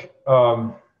like,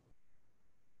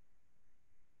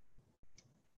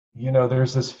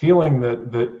 there's this feeling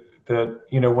that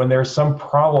when there's some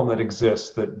problem that exists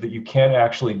that you can't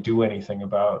actually do anything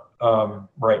about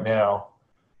right now,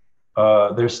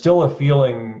 there's still a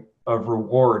feeling of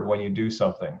reward when you do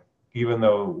something, even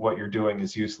though what you're doing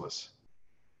is useless.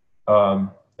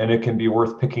 And it can be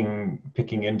worth picking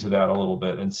into that a little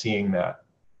bit and seeing that,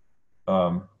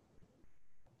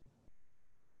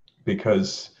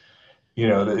 because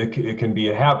it can be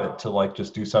a habit to like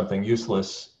just do something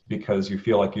useless because you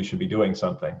feel like you should be doing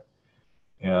something,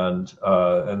 and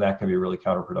that can be really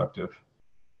counterproductive.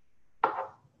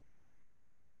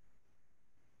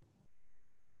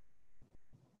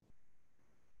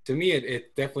 To me,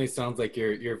 it definitely sounds like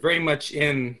you're very much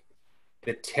in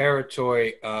the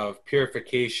territory of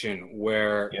purification,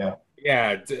 where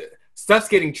stuff's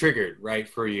getting triggered right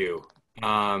for you.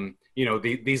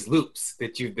 These loops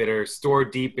that are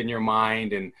stored deep in your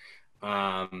mind and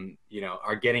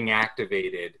are getting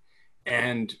activated.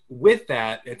 And with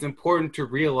that, it's important to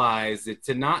realize that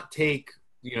to not take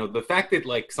you know, the fact that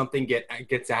like something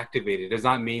gets activated does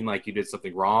not mean like you did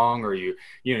something wrong, or you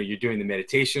know, you're doing the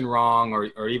meditation wrong,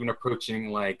 or even approaching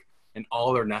like an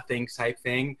all or nothing type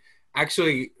thing.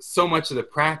 Actually, so much of the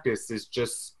practice is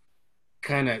just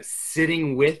kind of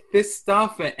sitting with this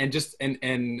stuff and just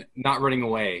and not running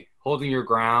away, holding your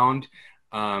ground,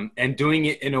 and doing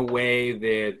it in a way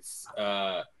that's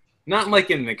not like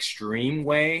in an extreme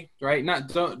way, right? Not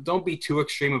don't be too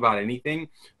extreme about anything,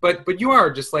 but you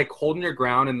are just like holding your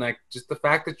ground, and like just the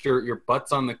fact that your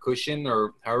butt's on the cushion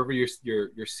or however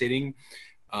you're sitting,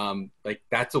 like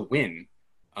that's a win.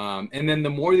 And then the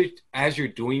more that as you're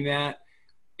doing that,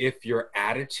 if your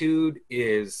attitude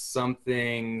is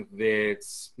something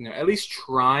that's, you know, at least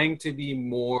trying to be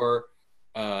more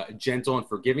gentle and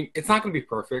forgiving, it's not going to be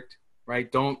perfect,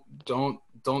 right? Don't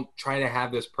try to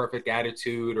have this perfect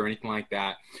attitude or anything like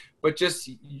that, but just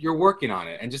you're working on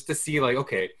it, and just to see like,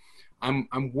 okay,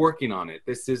 I'm working on it.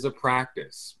 This is a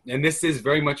practice, and this is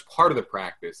very much part of the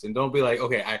practice. And don't be like,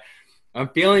 okay, I'm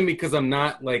feeling because I'm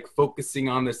not like focusing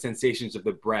on the sensations of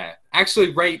the breath.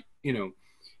 Actually, right, you know,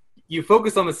 you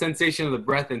focus on the sensation of the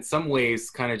breath in some ways,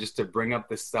 kind of just to bring up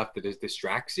the stuff that just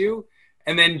distracts you.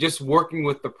 And then just working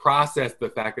with the process, the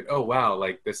fact that, oh, wow,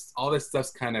 like all this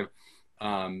stuff's kind of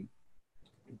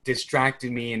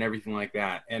distracted me and everything like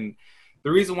that. And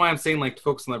the reason why I'm saying like to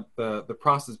focus on the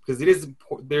process, because it is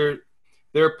important.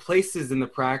 There are places in the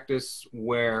practice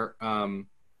where,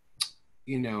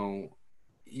 you know,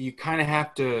 you kind of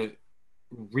have to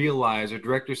realize or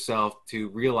direct yourself to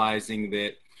realizing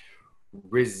that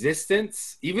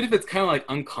resistance, even if it's kind of like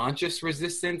unconscious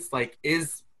resistance, like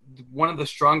is one of the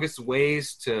strongest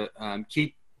ways to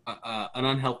keep an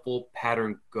unhelpful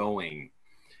pattern going.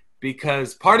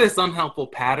 Because part of this unhelpful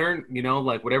pattern, you know,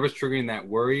 like whatever's triggering that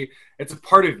worry, it's a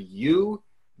part of you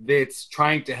that's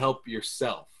trying to help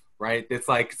yourself, right? It's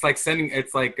like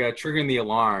triggering the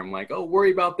alarm, like, oh,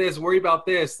 worry about this,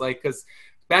 like, because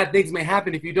bad things may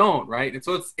happen if you don't, right? And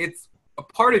so it's a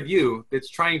part of you that's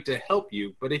trying to help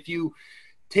you. But if you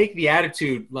take the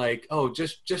attitude like, oh,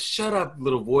 just shut up,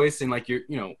 little voice, and like you're,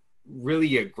 you know,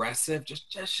 really aggressive,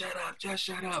 just shut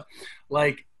up,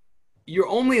 like you're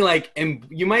only like, and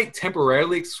you might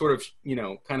temporarily sort of, you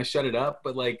know, kind of shut it up,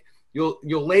 but like you'll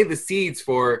lay the seeds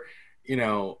for, you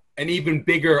know, an even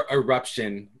bigger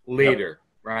eruption later,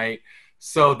 right?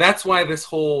 So that's why this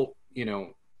whole, you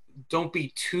know, don't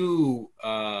be too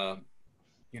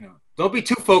don't be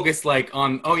too focused like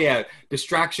on, oh yeah,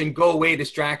 distraction, go away,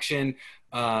 distraction,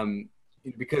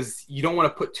 because you don't want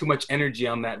to put too much energy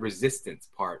on that resistance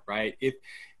part, right? If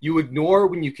you ignore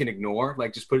when you can ignore,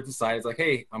 like just put it aside. It's like,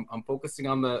 hey, I'm focusing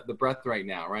on the breath right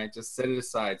now, right? Just set it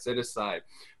aside.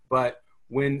 But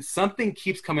when something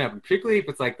keeps coming up, particularly if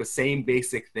it's like the same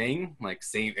basic thing, like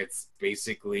saying it's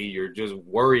basically you're just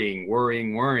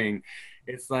worrying.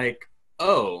 It's like,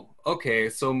 oh, okay,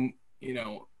 so, you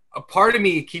know, a part of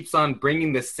me keeps on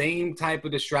bringing the same type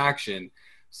of distraction.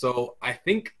 So I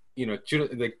think, you know,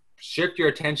 like shift your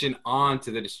attention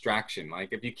onto the distraction.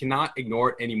 Like if you cannot ignore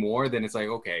it anymore, then it's like,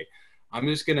 okay, I'm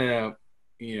just gonna,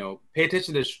 you know, pay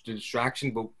attention to the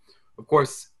distraction, but of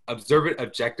course, observe it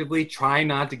objectively. Try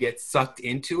not to get sucked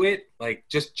into it. Like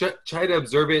just try to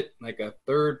observe it like a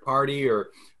third party or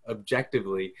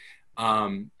objectively,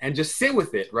 and just sit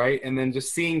with it, right? And then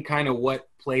just seeing kind of what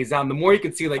plays out. And the more you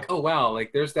can see, like, oh wow,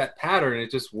 like there's that pattern.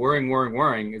 It's just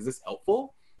worrying. Is this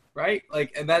helpful, right?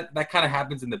 Like, and that kind of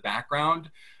happens in the background.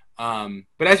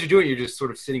 But as you're doing it, you're just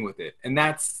sort of sitting with it. And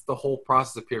that's the whole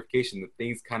process of purification, that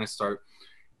things kind of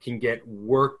can get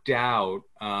worked out.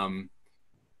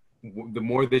 The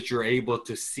more that you're able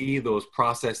to see those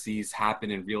processes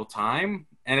happen in real time.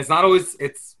 And it's not always,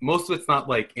 most of it's not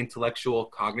like intellectual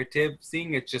cognitive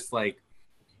seeing. It's just like,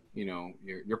 you know,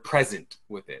 you're present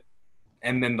with it.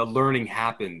 And then the learning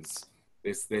happens,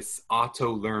 this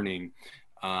auto learning,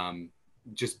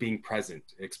 just being present,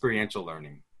 experiential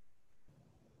learning.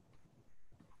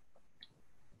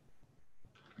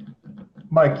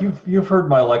 Mike, you've heard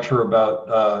my lecture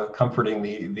about comforting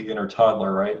the inner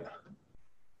toddler, right?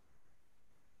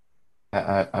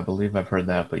 I believe I've heard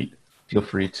that, but feel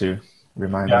free to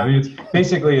remind me. Yeah, I mean,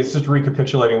 it's just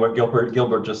recapitulating what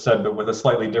Gilbert just said, but with a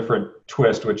slightly different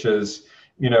twist, which is,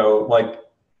 you know, like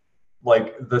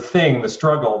the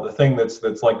struggle, the thing that's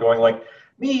like going like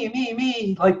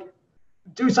me, like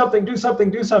do something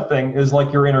is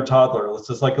like your inner toddler. It's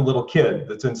just like a little kid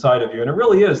that's inside of you, and it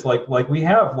really is like we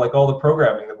have like all the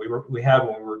programming that we had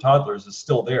when we were toddlers is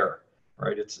still there,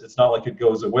 right? It's not like it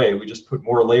goes away. We just put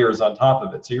more layers on top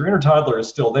of it. So your inner toddler is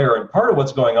still there, and part of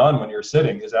what's going on when you're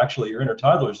sitting is actually your inner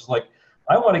toddler is just like,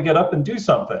 I want to get up and do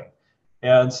something,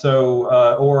 And so,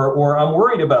 or I'm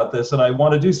worried about this and I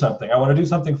want to do something. I want to do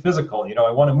something physical. You know,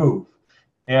 I want to move.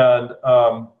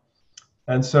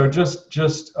 And so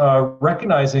just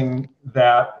recognizing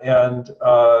that and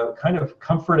kind of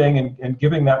comforting and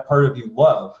giving that part of you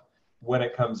love when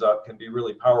it comes up can be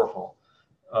really powerful.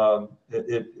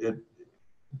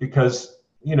 Because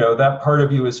you know that part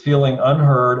of you is feeling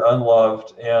unheard,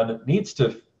 unloved, and it needs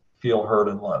to feel heard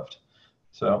and loved.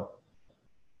 So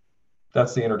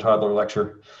that's the inner toddler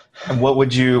lecture. And what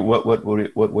would you what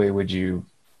way would you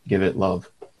give it love?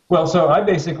 Well, so I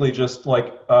basically just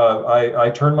like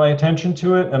I turn my attention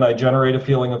to it and I generate a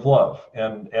feeling of love,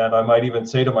 and I might even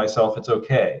say to myself, it's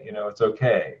okay, you know, it's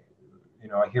okay, you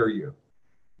know, I hear you,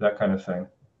 that kind of thing.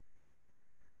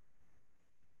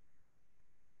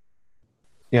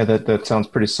 Yeah, that sounds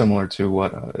pretty similar to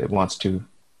what it wants to,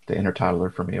 the inner toddler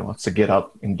for me. It wants to get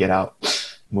up and get out,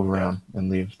 move around and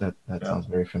leave. That sounds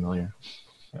very familiar.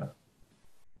 Yeah.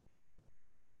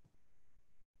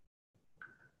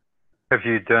 Have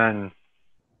you done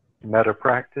meta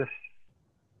practice,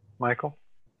 Michael?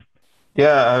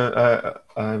 Yeah,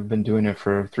 I've been doing it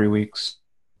for 3 weeks,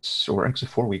 or actually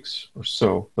 4 weeks or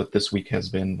so. But this week has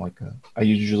been like I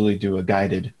usually do a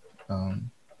guided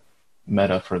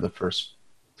meta for the first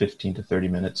 15 to 30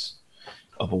 minutes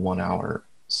of a 1 hour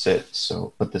sit.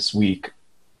 So, but this week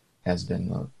has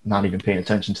been not even paying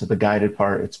attention to the guided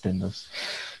part. It's been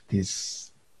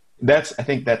these. I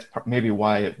think that's maybe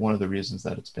why one of the reasons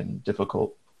that it's been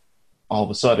difficult all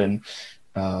of a sudden,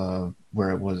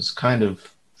 where it was kind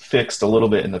of fixed a little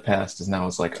bit in the past, is now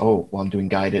it's like, oh, well, I'm doing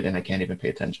guided and I can't even pay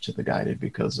attention to the guided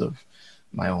because of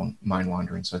my own mind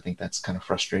wandering. So I think that's kind of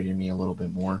frustrating me a little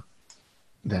bit more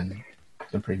than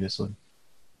previously.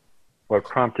 What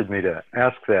prompted me to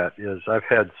ask that is I've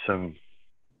had some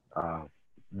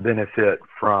benefit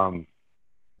from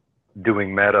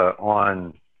doing meta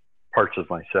on parts of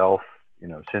myself, you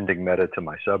know, sending meta to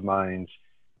my subminds.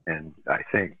 And I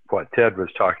think what Ted was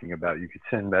talking about, you could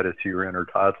send meta to your inner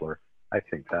toddler. I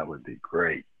think that would be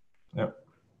great. Yep.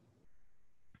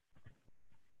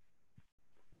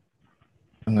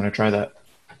 I'm going to try that.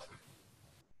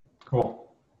 Cool.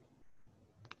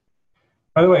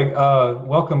 By the way,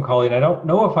 welcome, Colleen. I don't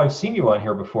know if I've seen you on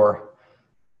here before.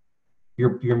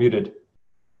 You're muted.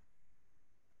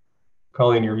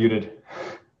 Colleen, you're muted.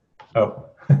 Oh.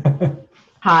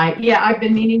 Hi. Yeah, I've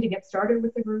been meaning to get started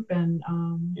with the group and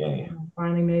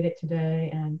finally made it today.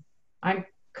 And I'm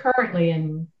currently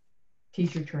in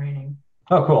teacher training.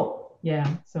 Oh, cool. Yeah.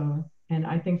 So, and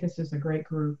I think this is a great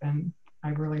group and I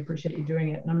really appreciate you doing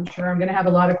it. And I'm sure I'm going to have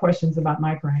a lot of questions about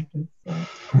my practice. So.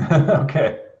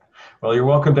 Okay. Well, you're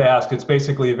welcome to ask. It's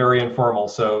basically very informal.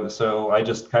 So I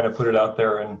just kind of put it out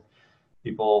there and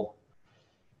people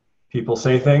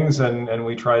say things and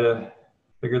we try to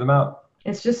figure them out.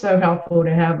 It's just so helpful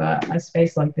to have a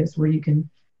space like this where you can,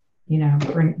 you know,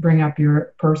 bring up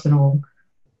your personal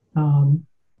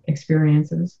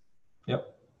experiences.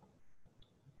 Yep.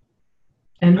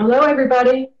 And hello,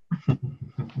 everybody.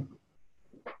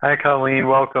 Hi, Colleen.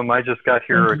 Welcome. I just got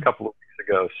here a couple of weeks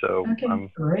ago, so I'm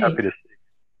happy to see.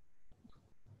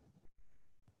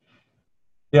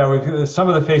 Yeah, some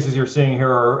of the faces you're seeing here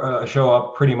are, show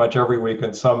up pretty much every week,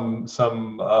 and some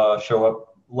show up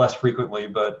less frequently,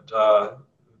 but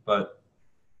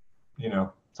you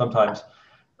know, sometimes.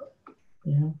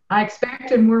 Yeah, I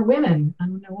expected more women. I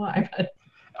don't know why, but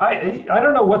I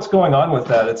don't know what's going on with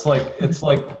that. It's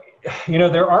like you know,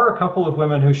 there are a couple of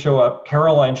women who show up.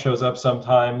 Caroline shows up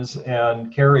sometimes,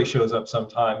 and Carrie shows up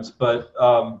sometimes, but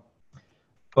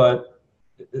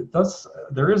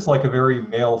there is like a very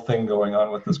male thing going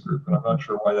on with this group, and I'm not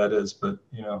sure why that is, but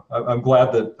you know, I'm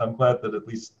glad that at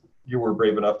least you were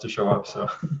brave enough to show up. So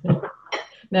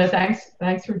no,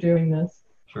 thanks for doing this.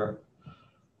 Sure.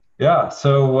 Yeah.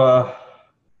 So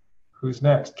who's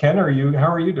next? Ken, how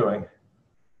are you doing?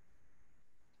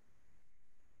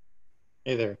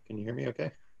 Hey there, can you hear me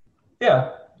okay?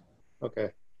 Yeah.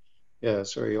 Okay. Yeah,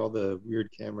 sorry, all the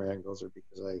weird camera angles are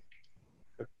because I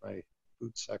took my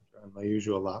boot sector on my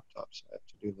usual laptop, so I have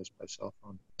to do this by cell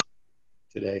phone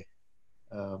today.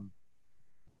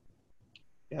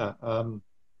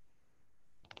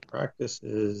 Practice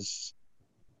is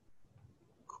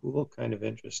cool, kind of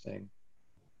interesting.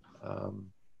 I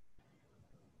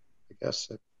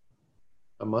guess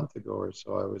a month ago or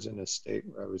so, I was in a state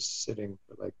where I was sitting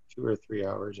for like 2 or 3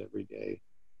 hours every day,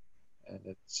 and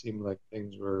it seemed like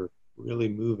things were really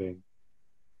moving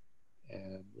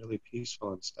and really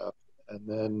peaceful and stuff. And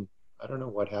then I don't know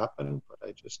what happened, but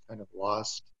I just kind of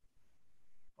lost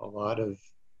a lot of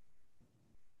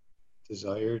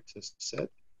desire to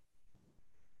sit.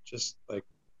 Just like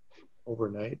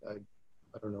overnight, I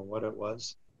I don't know what it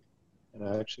was. And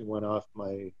I actually went off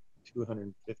my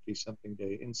 250 something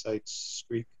day insights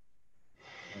streak.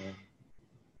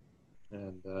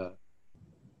 And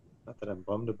not that I'm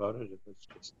bummed about it, it was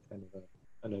just kind of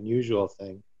an unusual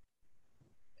thing.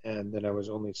 And then I was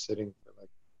only sitting for like,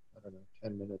 I don't know,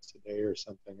 10 minutes a day or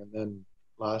something. And then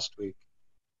last week,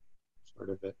 sort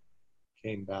of it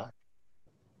came back.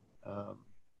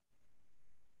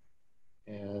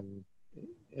 And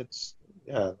it's,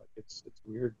 yeah, like it's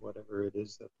weird, whatever it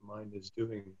is that the mind is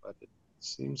doing, but it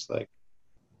seems like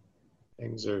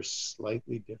things are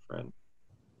slightly different.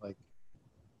 Like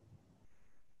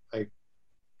I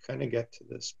kind of get to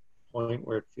this point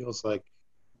where it feels like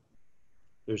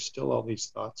there's still all these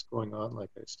thoughts going on.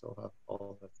 Like I still have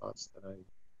all the thoughts that I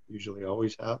usually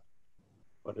always have,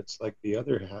 but it's like the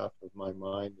other half of my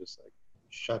mind is like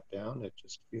shut down. It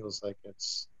just feels like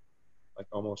it's like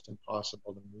almost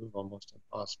impossible to move, almost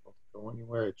impossible to go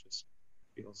anywhere. It just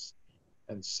feels,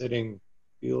 and sitting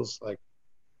feels like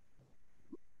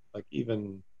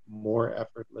even more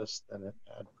effortless than it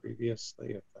had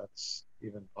previously, if that's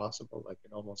even possible. Like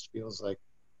it almost feels like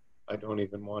I don't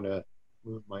even want to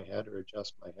move my head or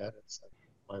adjust my head. It's like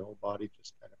my whole body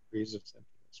just kind of freezes into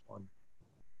this one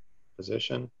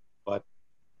position. But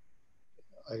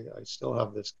I still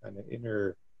have this kind of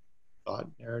inner thought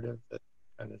narrative that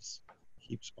kind of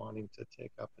keeps wanting to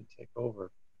take up and take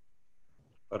over.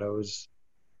 But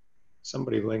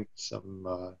somebody linked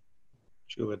some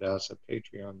Chuladasa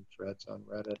Patreon threads on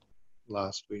Reddit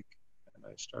last week, and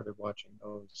I started watching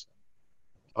those.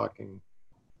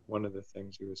 One of the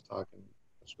things he was talking,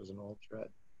 this was an old thread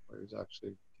where he was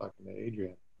actually talking to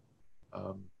Adrian,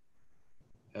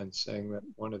 and saying that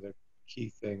one of the key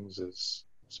things is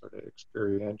sort of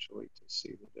experientially to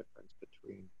see the difference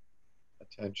between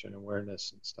attention,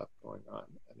 awareness, and stuff going on.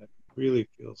 And it really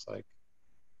feels like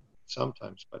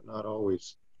sometimes, but not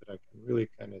always, that I can really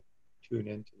kind of tune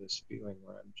into this feeling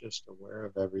where I'm just aware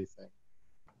of everything.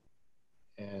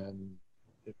 And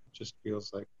it just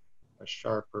feels like a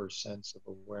sharper sense of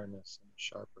awareness and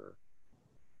sharper,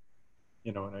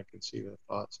 and I can see the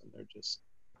thoughts and they're just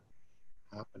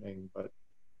happening, but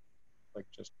like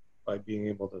just by being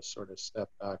able to sort of step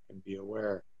back and be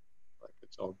aware, like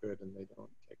it's all good and they don't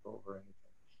take over anything.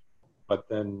 But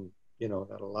then,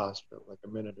 that'll last for like a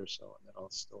minute or so, and then I'll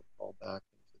still fall back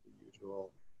into the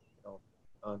usual,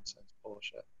 nonsense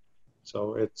bullshit.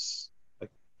 So it's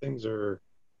like things are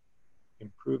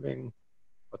improving,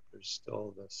 but there's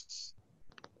still this,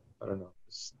 I don't know,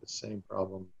 the same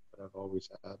problem that I've always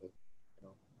had of,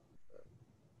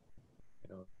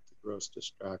 the gross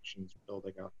distractions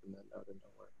building up and then out of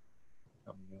nowhere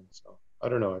coming in. So I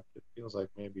don't know, it feels like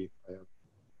maybe I am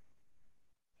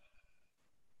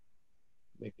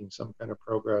making some kind of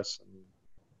progress, and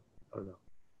I don't know,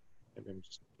 maybe I'm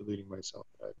just deluding myself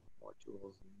that I have more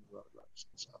tools and new reps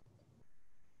and stuff.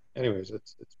 Anyways,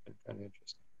 it's been kind of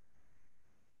interesting.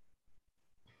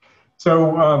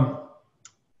 So,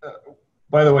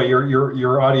 by the way,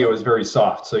 your audio is very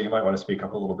soft, so you might want to speak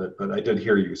up a little bit, but I did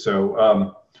hear you.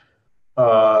 So,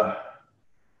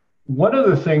 one of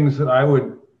the things that I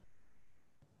would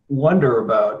wonder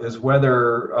about is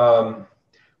whether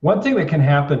one thing that can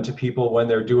happen to people when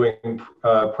they're doing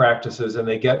practices and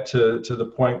they get to the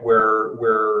point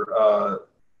where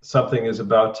something is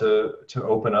about to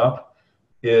open up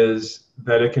is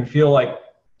that it can feel like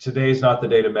today's not the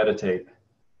day to meditate.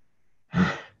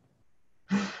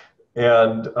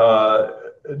 And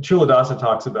Chuladasa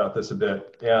talks about this a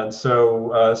bit. And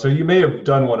so you may have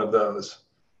done one of those.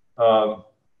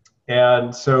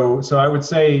 And so I would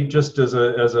say, just as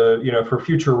a for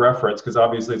future reference, because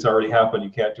obviously it's already happened,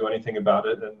 you can't do anything about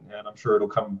it, and I'm sure it'll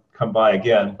come by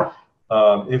again.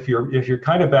 If you're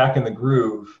kind of back in the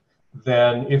groove,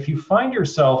 then if you find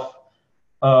yourself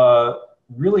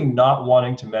really not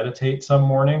wanting to meditate some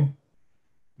morning,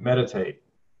 meditate.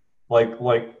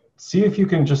 Like see if you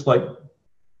can just like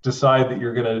decide that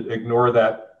you're going to ignore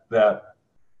that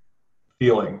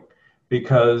feeling.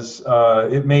 Because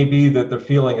it may be that the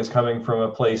feeling is coming from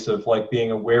a place of like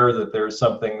being aware that there's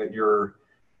something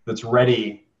that's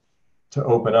ready to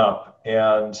open up,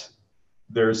 and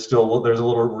there's a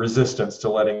little resistance to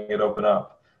letting it open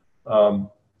up.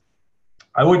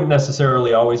 I wouldn't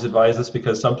necessarily always advise this,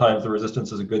 because sometimes the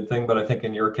resistance is a good thing, but I think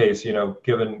in your case,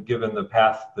 given the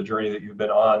path, the journey that you've been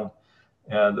on,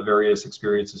 and the various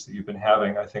experiences that you've been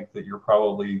having, I think that you're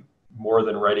probably more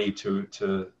than ready to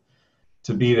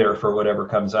be there for whatever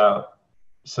comes out.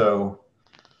 So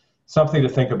something to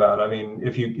think about. I mean,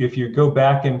 if you go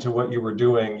back into what you were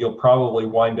doing, you'll probably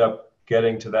wind up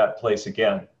getting to that place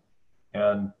again.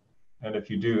 And if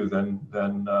you do, then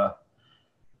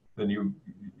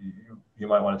you you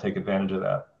might want to take advantage of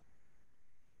that.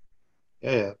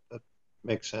 Yeah, that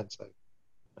makes sense. I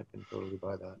can totally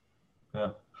buy that.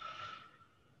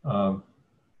 Yeah.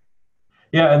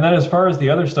 Yeah, and then as far as the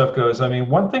other stuff goes, I mean,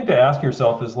 one thing to ask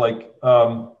yourself is like,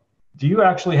 do you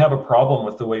actually have a problem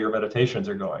with the way your meditations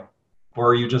are going? Or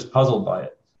are you just puzzled by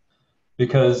it?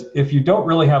 Because if you don't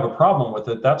really have a problem with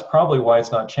it, that's probably why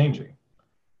it's not changing.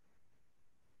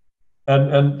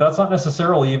 And that's not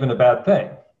necessarily even a bad thing,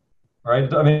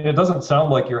 right? I mean, it doesn't sound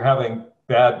like you're having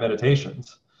bad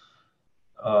meditations.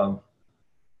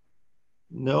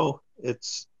 No,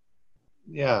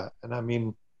 yeah, and I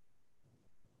mean,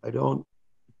 I don't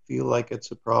feel like it's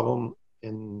a problem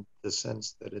in the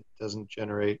sense that it doesn't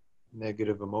generate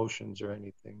negative emotions or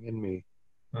anything in me.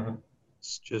 Mm-hmm.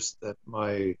 It's just that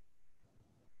my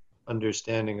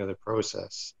understanding of the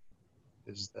process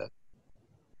is that,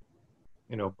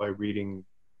 by reading,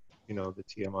 the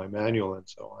TMI manual and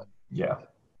so on, yeah,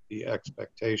 the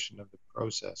expectation of the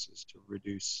process is to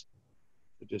reduce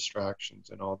the distractions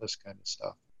and all this kind of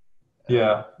stuff.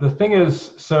 Yeah, the thing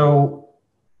is, so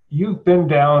you've been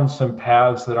down some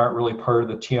paths that aren't really part of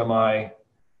the TMI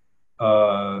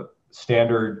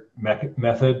standard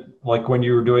method. Like when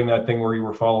you were doing that thing where you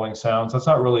were following sounds, that's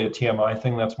not really a TMI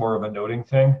thing. That's more of a noting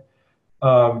thing.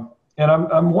 And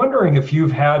I'm wondering if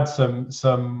you've had some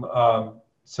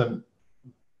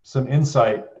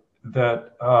insight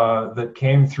that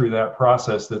came through that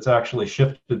process that's actually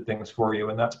shifted things for you,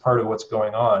 and that's part of what's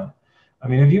going on. I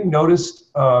mean, have you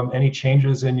noticed any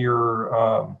changes in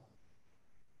your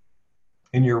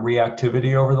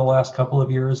reactivity over the last couple of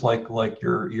years, like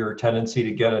your tendency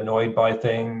to get annoyed by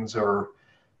things or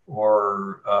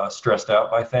stressed out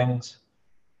by things?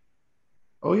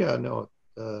 Oh yeah, no,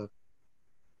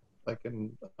 I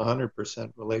can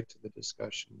 100% relate to the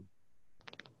discussion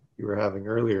you were having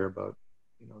earlier about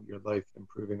your life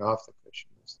improving off the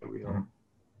cushion is the real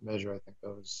measure. I think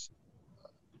that was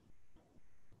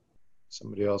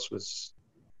somebody else was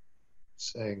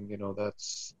saying,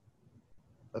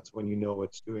 that's when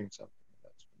it's doing something.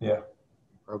 That's when yeah,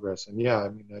 progress. And yeah, I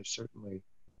mean, I certainly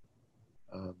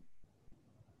have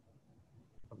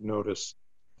noticed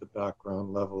the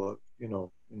background level of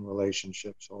in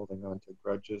relationships, holding on to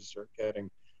grudges or getting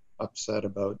upset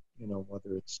about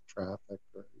whether it's traffic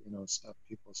or stuff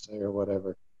people say or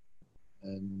whatever.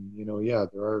 And yeah,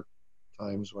 there are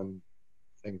times when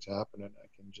things happen and I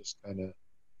can just kind of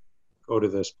go to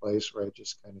this place where I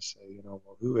just kind of say,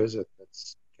 well, who is it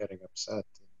that's getting upset?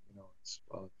 And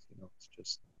it's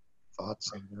just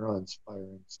thoughts and neurons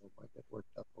firing, so I get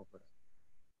worked up over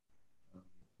it.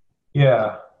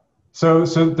 Yeah. So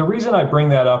the reason I bring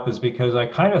that up is because I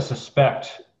kind of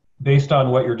suspect, based on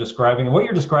what you're describing, and what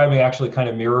you're describing actually kind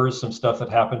of mirrors some stuff that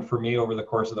happened for me over the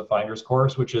course of the Finder's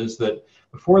course, which is that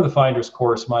before the Finder's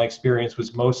course, my experience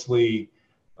was mostly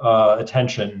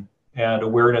attention, and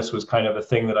awareness was kind of a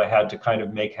thing that I had to kind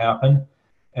of make happen.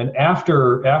 And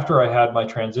after I had my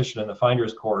transition in the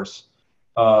Finder's course,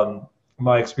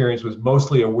 my experience was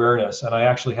mostly awareness, and I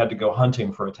actually had to go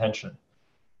hunting for attention.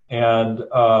 And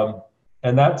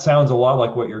that sounds a lot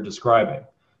like what you're describing.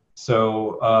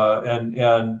 So,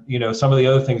 and some of the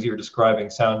other things you're describing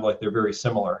sound like they're very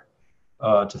similar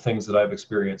to things that I've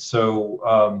experienced.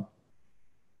 So,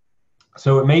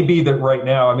 so it may be that right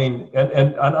now, I mean,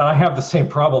 and I have the same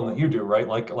problem that you do, right?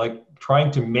 Like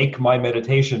trying to make my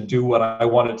meditation do what I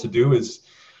want it to do it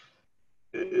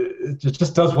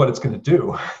just does what it's going to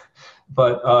do,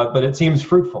 but it seems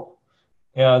fruitful.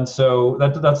 And so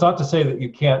that's not to say that you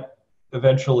can't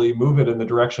eventually move it in the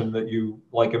direction that you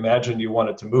imagine you want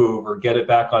it to move, or get it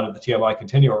back onto the TMI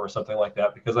continuum or something like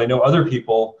that. Because I know other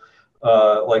people,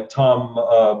 like Tom,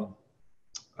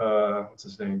 what's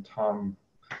his name? Tom.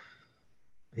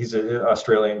 He's an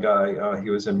Australian guy. He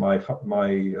was in my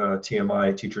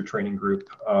TMI teacher training group.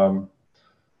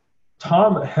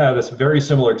 Tom had a very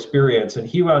similar experience, and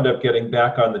he wound up getting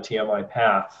back on the TMI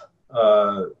path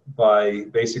by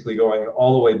basically going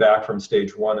all the way back from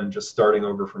stage one and just starting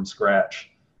over from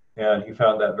scratch. And he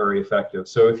found that very effective.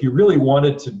 So if you really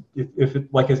wanted to, if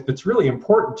it's really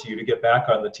important to you to get back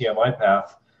on the TMI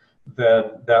path,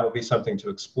 then that would be something to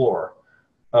explore.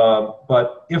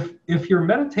 But if your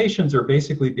meditations are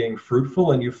basically being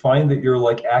fruitful and you find that you're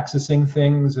accessing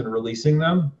things and releasing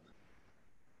them,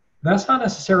 that's not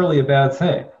necessarily a bad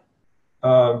thing.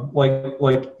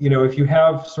 If you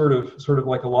have sort of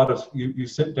like a lot of you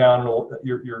sit down and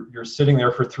you're sitting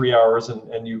there for 3 hours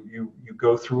and you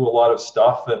go through a lot of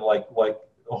stuff, and like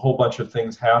a whole bunch of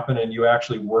things happen and you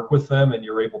actually work with them and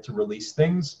you're able to release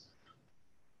things.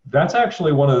 That's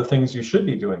actually one of the things you should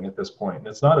be doing at this point.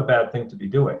 It's not a bad thing to be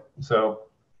doing. So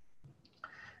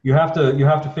you have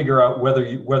to figure out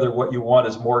whether what you want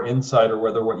is more insight or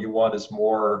whether what you want is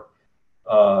more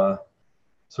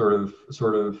sort of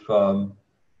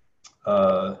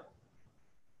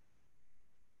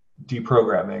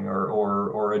deprogramming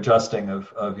or adjusting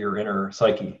of your inner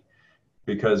psyche,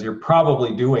 because you're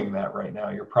probably doing that right now.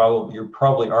 You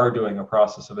probably are doing a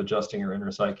process of adjusting your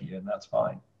inner psyche, and that's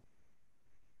fine.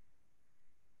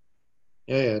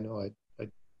 Yeah, no, I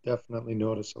definitely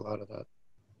notice a lot of that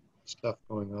stuff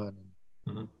going on,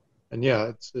 and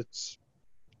yeah, it's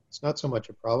not so much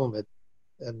a problem.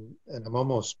 And I'm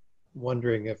almost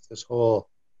wondering if this whole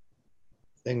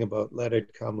thing about let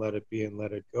it come, let it be, and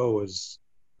let it go is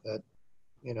that,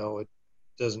 it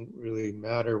doesn't really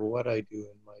matter what I do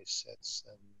in my sits,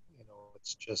 and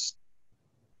it's just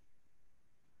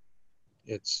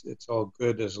it's all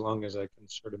good as long as I can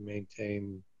sort of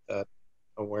maintain that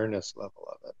awareness level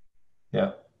of it.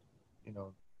 Yeah.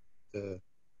 The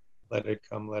let it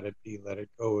come, let it be, let it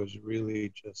go is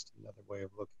really just another way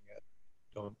of looking at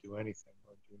don't do anything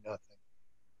or do nothing.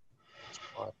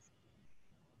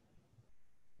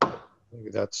 Maybe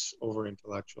that's over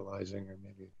intellectualizing, or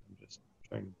maybe I'm just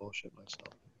trying to bullshit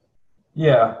myself.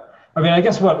 Yeah, I mean, I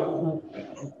guess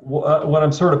what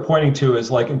I'm sort of pointing to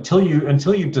is, like, until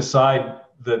you decide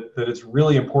that it's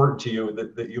really important to you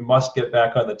that you must get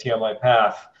back on the TMI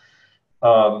path,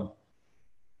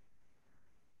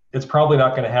 it's probably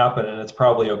not going to happen, and it's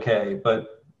probably okay.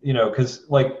 But because,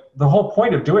 like, the whole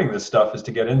point of doing this stuff is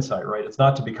to get insight, right? It's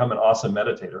not to become an awesome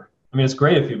meditator. I mean, it's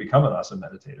great if you become an awesome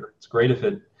meditator. It's great if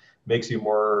it makes you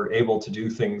more able to do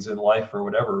things in life or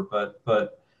whatever.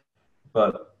 But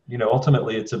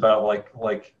ultimately, it's about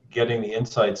like getting the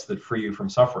insights that free you from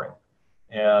suffering.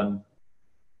 And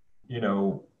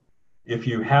if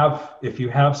you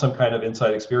have some kind of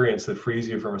insight experience that frees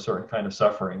you from a certain kind of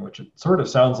suffering, which it sort of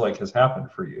sounds like has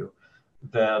happened for you,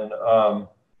 then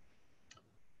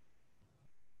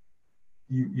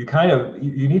you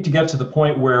need to get to the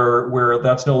point where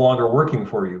that's no longer working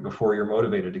for you before you're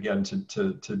motivated again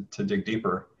to dig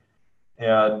deeper,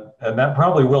 and that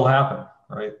probably will happen,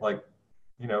 right? Like,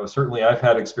 certainly I've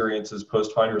had experiences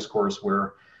post Finder's course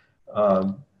where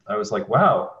I was like,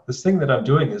 wow, this thing that I'm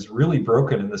doing is really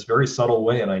broken in this very subtle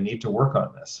way, and I need to work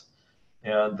on this.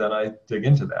 And then I dig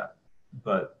into that.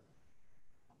 But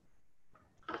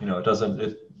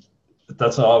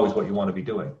that's not always what you want to be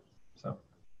doing. So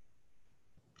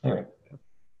anyway.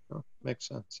 Oh, makes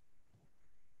sense.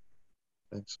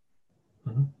 Thanks.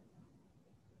 Mm-hmm.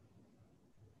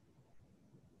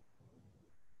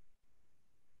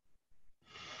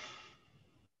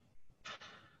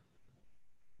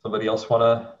 Somebody else want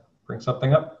to bring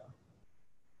something up?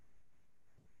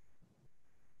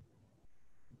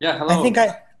 Yeah, hello. I think go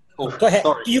ahead.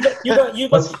 Sorry. You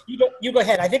go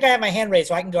ahead. I think I have my hand raised,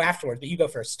 so I can go afterwards. But you go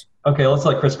first. Okay, let's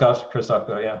let Christoph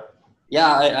go. Yeah.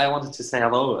 Yeah, I wanted to say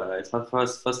hello. It's my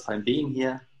first time being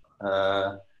here.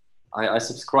 I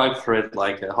subscribed for it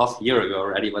like half a year ago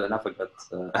already, but I never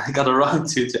got around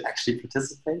to actually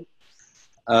participate.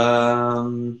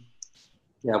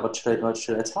 Yeah, what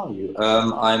should I tell you?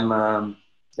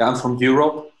 I'm from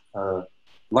Europe,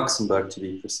 Luxembourg to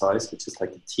be precise, which is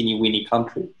like a teeny weeny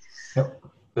country. Yep,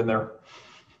 been there.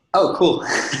 Oh, cool.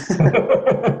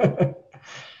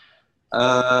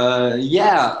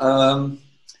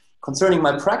 Concerning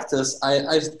my practice,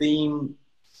 I've been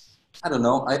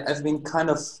kind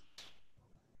of,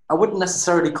 I wouldn't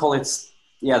necessarily call it,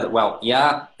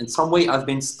 in some way I've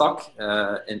been stuck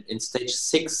in stage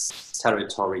 6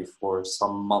 territory for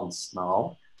some months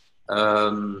now.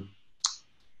 To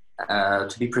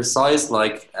be precise,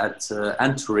 like at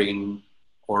entering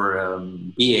or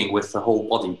being with the whole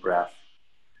body breath.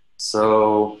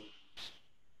 So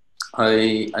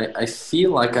I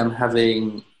feel like I'm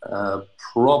having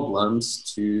problems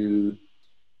to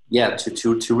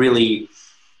really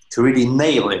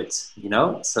nail it,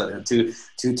 so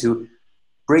to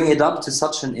bring it up to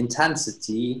such an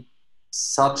intensity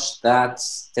such that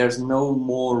there's no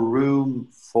more room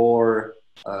for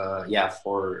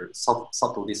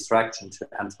subtle distraction to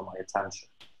enter my attention.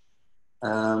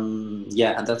 And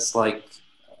that's like,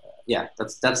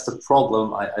 that's the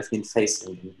problem I've been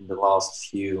facing in the last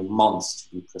few months, to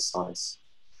be precise.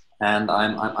 And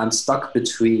I'm stuck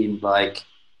between like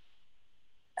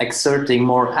exerting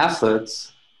more effort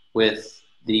with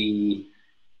the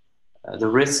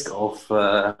risk of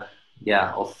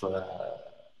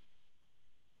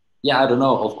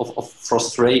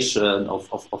frustration,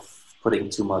 of putting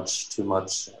too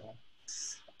much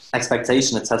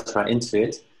expectation, etc. into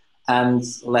it, and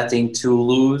letting too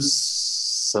loose,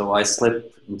 so I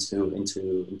slip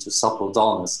into subtle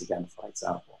dullness again, for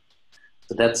example.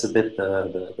 So that's a bit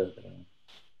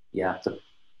yeah,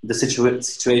 the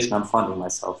situation I'm finding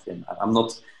myself in. I'm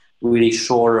not really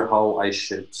sure how I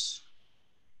should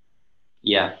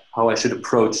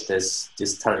approach this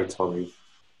territory.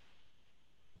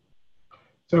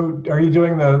 So are you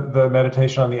doing the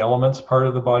meditation on the elements part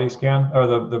of the body scan, or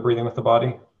the breathing with the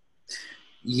body?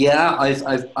 Yeah,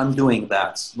 I'm doing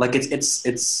that. Like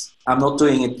it's I'm not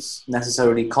doing it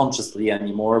necessarily consciously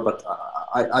anymore, but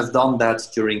I've done that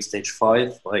during stage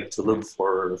 5, like to look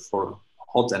for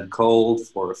hot and cold,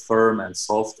 for firm and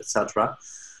soft, etc.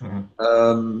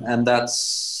 And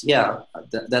that's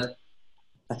that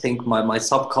I think my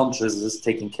subconscious is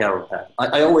taking care of that.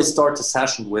 I always start a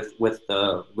session with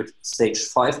stage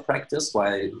 5 practice,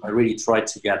 where I really try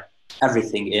to get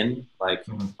everything in, like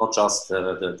not just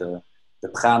the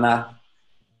prana,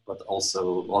 but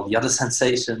also all the other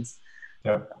sensations.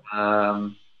 Yeah.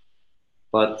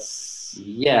 But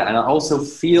yeah, and I also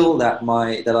feel that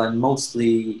I'm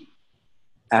mostly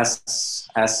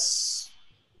as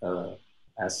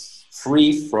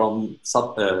free from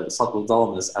subtle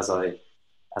dullness as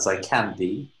I can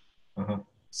be.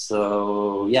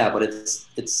 So yeah, but it's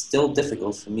still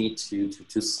difficult for me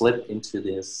to slip into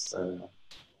this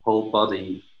whole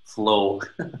body flow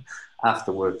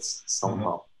afterwards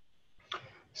somehow.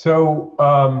 So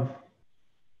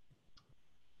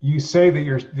you say that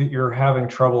you're having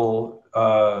trouble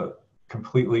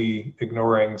completely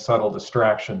ignoring subtle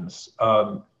distractions,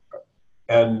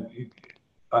 and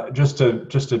just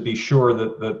to be sure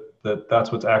that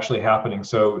that's what's actually happening.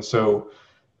 So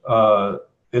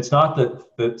it's not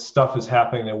that stuff is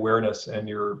happening in awareness and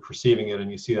you're perceiving it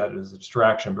and you see that as a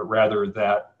distraction, but rather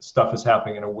that stuff is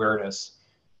happening in awareness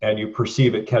and you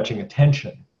perceive it catching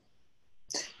attention,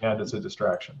 and it's a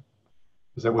distraction.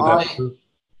 Would that be true?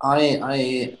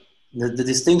 The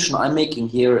distinction I'm making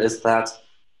here is that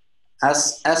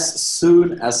as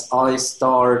soon as I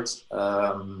start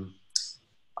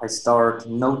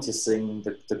noticing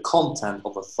the content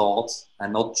of a thought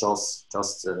and not just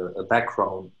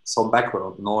some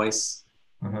background noise,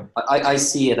 I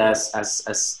see it as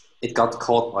it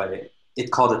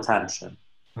caught attention.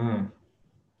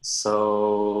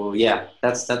 So yeah,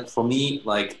 that's that for me.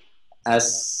 Like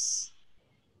as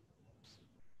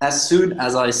soon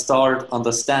as I start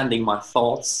understanding my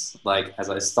thoughts, like as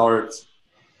I start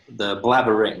the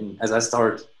blabbering, as I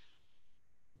start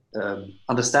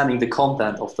understanding the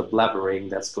content of the blabbering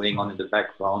that's going on in the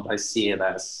background, I see it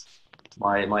as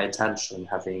my attention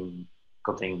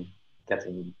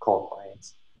getting caught by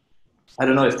it. I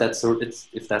don't know if that's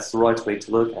the right way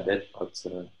to look at it, but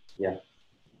yeah.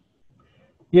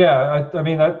 Yeah, I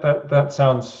mean that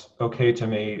sounds okay to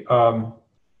me.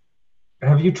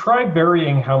 Have you tried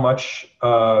varying how much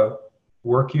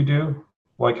work you do?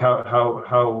 Like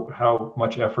how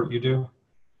much effort you do?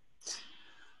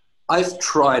 I've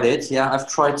tried it. Yeah, I've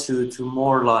tried to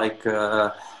more like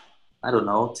I don't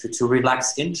know, to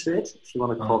relax into it, if you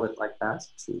want to call it like that.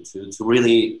 To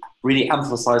really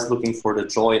emphasize looking for the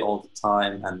joy all the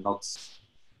time and not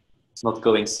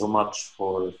going so much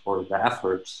for the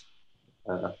effort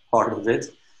part of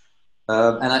it.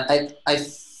 And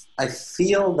I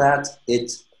feel that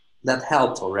that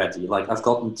helped already. Like I've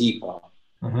gotten deeper.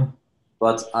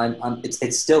 But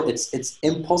it's still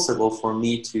impossible for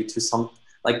me to some,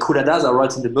 like Kuradasa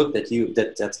writes in the book that you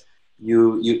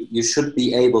should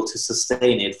be able to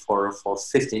sustain it for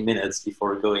 15 minutes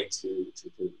before going to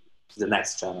the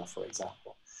next jhana, for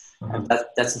example. And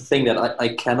that's the thing that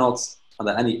I cannot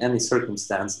under any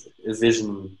circumstance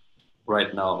envision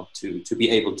right now to be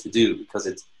able to do, because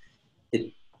it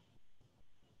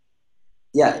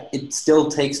still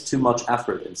takes too much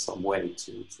effort in some way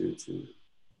to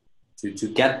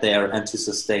get there and to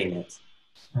sustain it.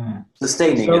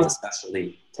 Sustaining it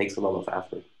especially takes a lot of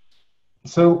effort.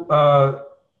 So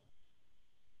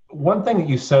one thing that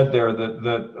you said there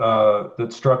that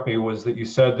struck me was that you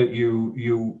said that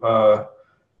you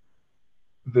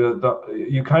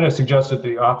kind of suggested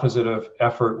the opposite of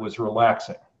effort was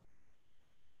relaxing.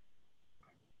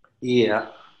 Yeah.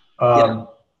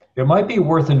 It might be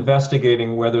worth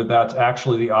investigating whether that's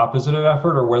actually the opposite of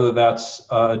effort or whether that's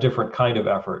a different kind of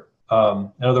effort.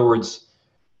 In other words,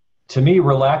 to me,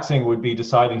 relaxing would be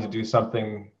deciding to do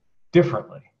something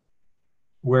differently.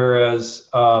 Whereas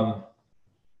what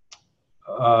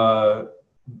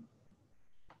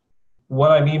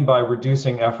I mean by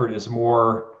reducing effort is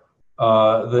more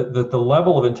that the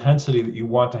level of intensity that you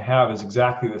want to have is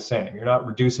exactly the same. You're not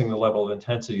reducing the level of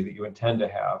intensity that you intend to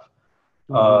have.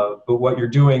 But what you're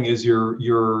doing is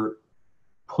you're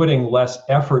putting less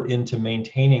effort into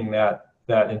maintaining that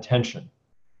intention.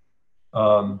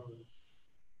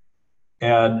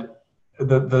 And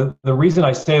the reason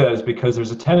I say that is because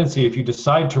there's a tendency, if you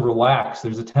decide to relax,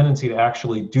 there's a tendency to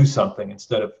actually do something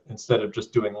instead of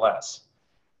just doing less.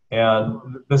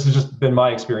 And this has just been my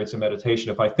experience in meditation.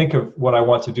 If I think of what I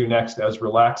want to do next as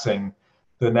relaxing,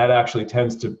 then that actually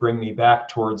tends to bring me back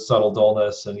towards subtle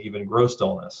dullness and even gross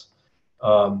dullness,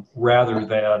 rather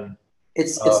than.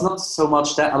 It's not so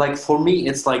much that, like, for me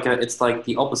it's like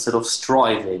the opposite of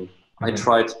striving. I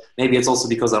tried, maybe it's also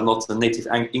because I'm not a native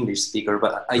English speaker,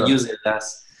 but I use it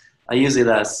as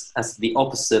the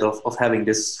opposite of having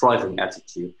this striving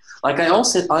attitude. Like I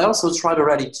also tried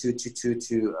already to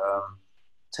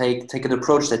take an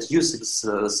approach that you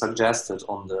suggested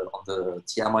on the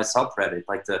TMI subreddit,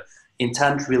 like the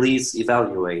intent, release,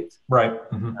 evaluate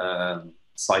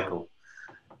cycle.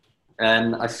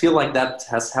 And I feel like that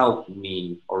has helped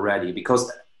me already,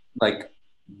 because like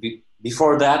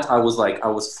before that I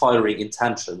was firing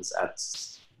intentions at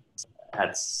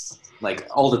like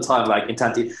all the time, like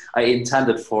I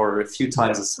intended for a few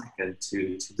times a second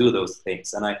to do those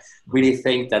things. And I really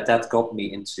think that got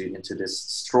me into this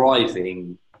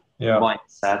striving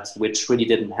mindset, which really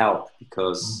didn't help,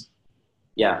 because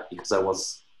I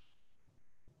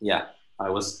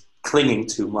was clinging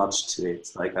too much to it.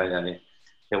 Like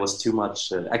there was too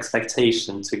much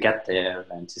expectation to get there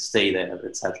and to stay there,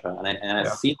 etc. And I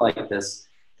feel like this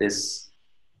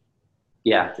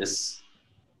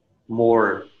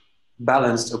more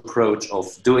balanced approach of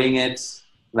doing it,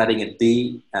 letting it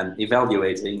be, and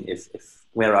evaluating if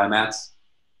where I'm at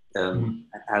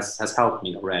has helped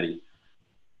me already.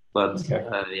 But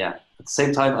at the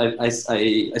same time, I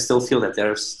still feel that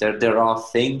there are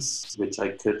things which I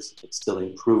could still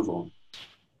improve on.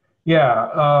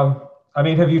 Yeah. I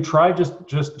mean, have you tried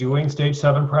just doing stage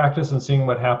 7 practice and seeing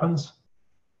what happens?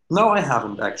 No, I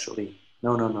haven't actually.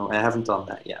 No, I haven't done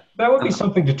that yet. That would be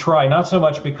something to try, not so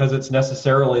much because it's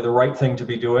necessarily the right thing to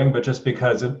be doing, but just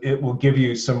because it will give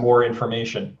you some more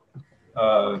information.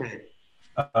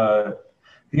 The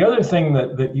other thing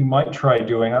that you might try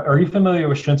doing, are you familiar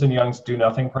with Shinzen Young's do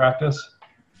nothing practice?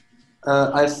 You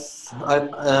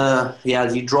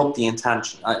dropped the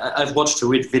intention. I've watched a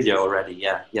video already.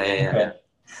 Yeah. Okay.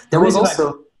 There was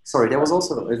also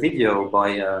a video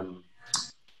by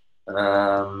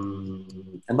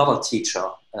another teacher.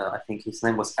 I think his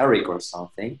name was Eric or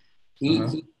something.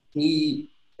 It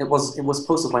was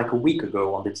posted like a week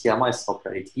ago on the TMI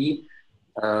subreddit. He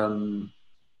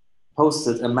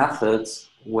posted a method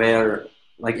where,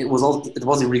 like, it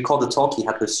was a recorded talk he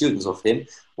had with students of him,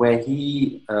 where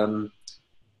he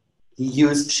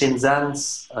used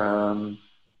Shinzen's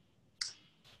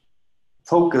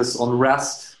focus on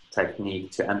rest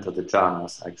technique to enter the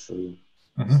jhanas, actually.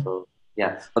 So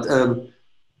but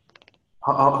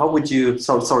how would you?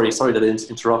 Sorry that I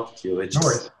interrupted you. No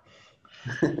worries.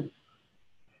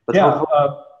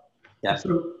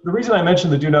 So the reason I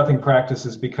mentioned the do nothing practice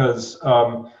is because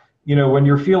when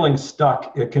you're feeling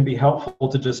stuck, it can be helpful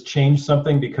to just change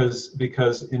something, because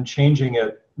in changing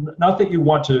it, not that you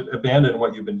want to abandon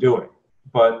what you've been doing,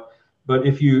 but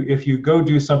if you go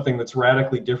do something that's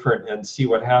radically different and see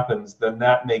what happens, then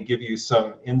that may give you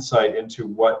some insight into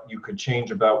what you could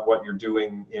change about what you're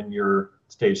doing in your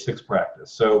stage 6 practice.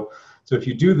 So if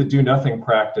you do the do nothing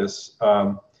practice,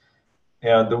 and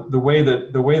the way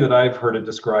that I've heard it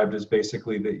described is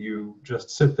basically that you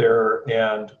just sit there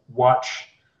and watch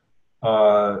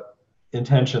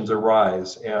intentions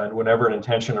arise, and whenever an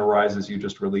intention arises, you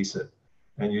just release it,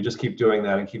 and you just keep doing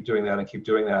that and keep doing that and keep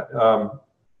doing that.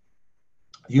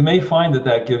 You may find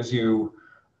that gives you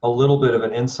a little bit of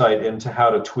an insight into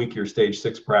how to tweak your stage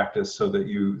 6 practice so that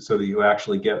you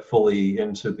actually get fully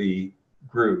into the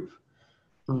groove,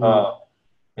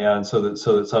 and so that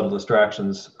subtle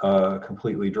distractions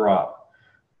completely drop.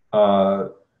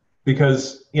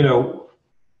 Because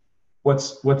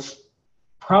what's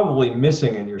probably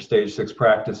missing in your stage 6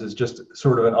 practice is just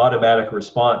sort of an automatic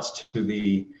response to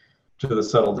the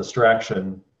subtle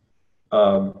distraction,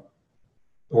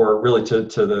 or really to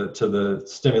the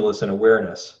stimulus and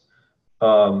awareness.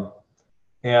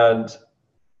 And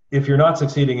if you're not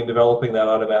succeeding in developing that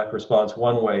automatic response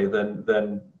one way,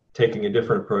 then taking a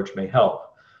different approach may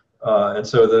help. And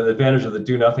so the advantage of the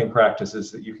do nothing practice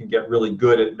is that you can get really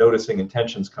good at noticing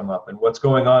intentions come up. And what's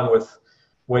going on with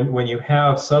when you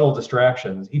have subtle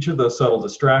distractions, each of those subtle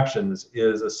distractions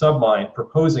is a submind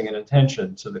proposing an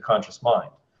intention to the conscious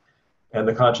mind. And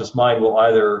the conscious mind will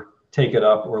either take it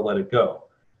up or let it go.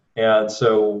 And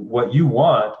so what you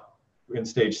want in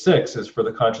stage 6 is for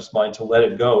the conscious mind to let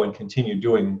it go and continue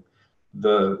doing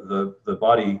the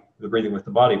breathing with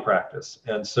the body practice.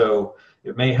 And so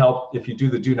it may help if you do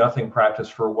the do nothing practice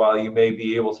for a while. You may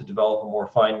be able to develop a more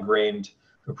fine-grained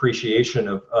appreciation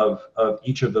of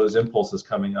each of those impulses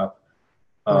coming up,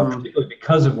 particularly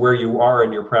because of where you are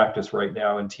in your practice right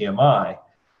now in TMI.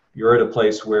 You're at a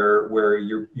place where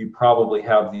you probably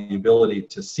have the ability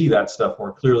to see that stuff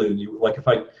more clearly than you. Like if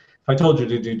I told you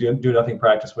to do nothing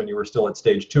practice when you were still at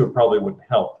stage 2, it probably wouldn't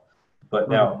help. But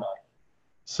now it might.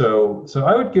 So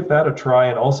I would give that a try,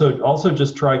 and also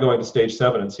just try going to stage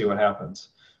 7 and see what happens.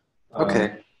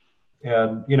 Okay.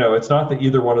 And it's not that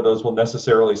either one of those will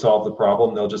necessarily solve the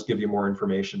problem. They'll just give you more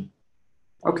information.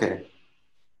 Okay.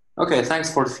 Okay.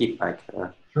 Thanks for the feedback.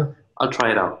 Sure. I'll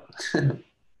try it out.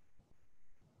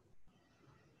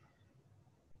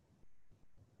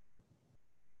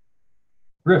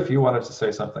 Griff, you wanted to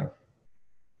say something.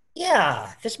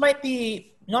 Yeah, this might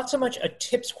be not so much a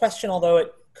tips question, although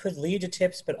it could lead to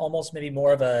tips, but almost maybe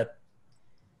more of a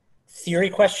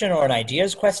theory question or an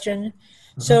ideas question.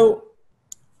 So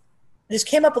this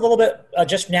came up a little bit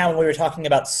just now when we were talking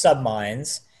about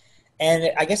subminds,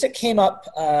 and I guess it came up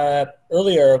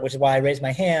earlier, which is why I raised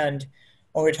my hand,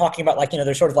 when we were talking about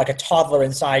there's sort of like a toddler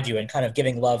inside you and kind of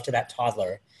giving love to that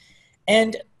toddler.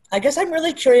 And I guess I'm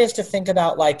really curious to think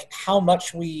about how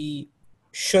much we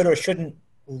should or shouldn't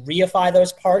reify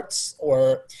those parts,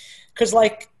 or because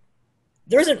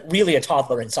there isn't really a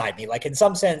toddler inside me. In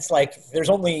some sense, there's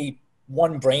only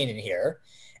one brain in here,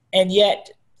 and yet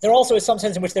there also is some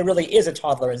sense in which there really is a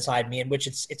toddler inside me, in which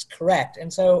it's correct.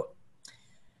 And so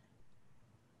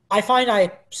I find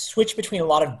I switch between a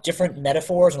lot of different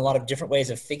metaphors and a lot of different ways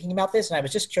of thinking about this, and I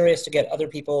was just curious to get other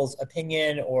people's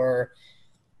opinion or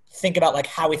think about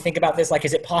how we think about this.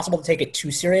 Is it possible to take it too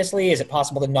seriously? Is it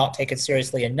possible to not take it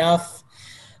seriously enough?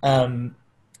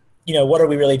 What are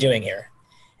we really doing here?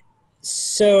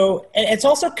 So, and it's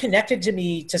also connected to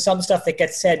me to some stuff that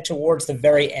gets said towards the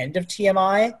very end of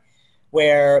TMI,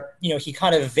 where, he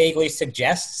kind of vaguely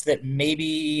suggests that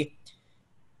maybe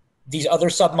these other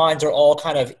subminds are all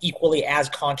kind of equally as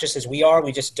conscious as we are.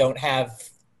 We just don't have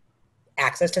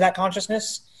access to that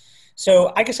consciousness.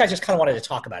 So I guess I just kind of wanted to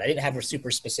talk about it. I didn't have a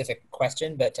super specific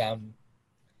question, but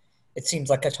it seems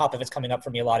like a topic that's coming up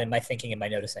for me a lot in my thinking and my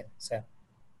noticing. So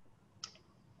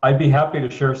I'd be happy to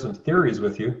share some theories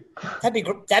with you.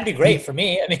 That'd be great for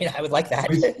me. I mean, I would like that.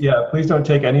 Please don't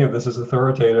take any of this as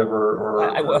authoritative or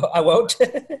I won't.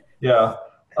 Yeah.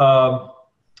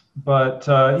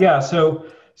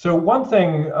 So one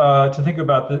thing to think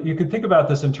about, you could think about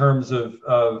this in terms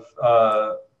of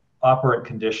operant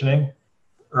conditioning,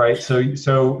 right? So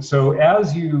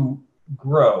as you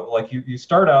grow, you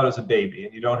start out as a baby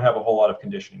and you don't have a whole lot of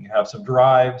conditioning. You have some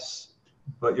drives,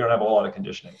 but you don't have a whole lot of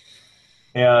conditioning.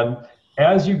 And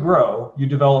as you grow, you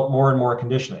develop more and more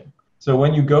conditioning. So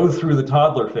when you go through the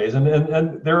toddler phase, and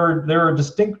there are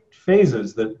distinct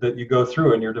phases that you go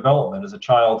through in your development as a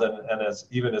child and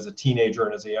even as a teenager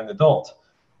and as a young adult.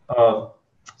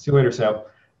 See you later, Sam.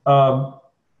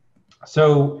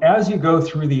 So as you go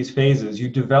through these phases, you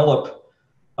develop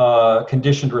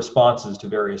conditioned responses to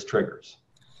various triggers.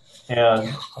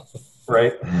 And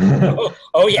right?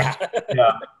 Oh yeah.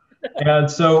 Yeah. And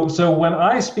so when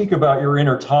I speak about your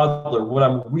inner toddler, what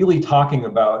I'm really talking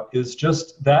about is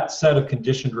just that set of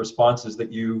conditioned responses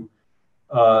that you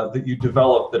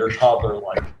develop that are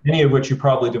toddler-like, many of which you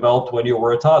probably developed when you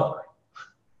were a toddler.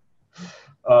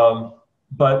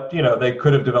 But they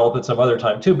could have developed at some other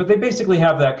time too. But they basically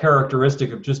have that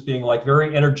characteristic of just being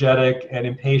very energetic and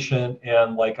impatient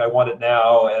and I want it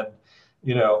now,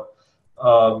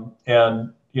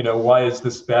 and why is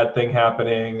this bad thing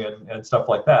happening and stuff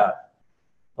like that.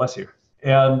 Bless you.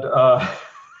 And I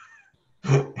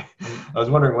was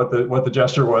wondering what the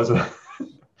gesture was.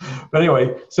 But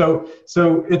anyway, so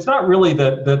it's not really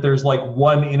that there's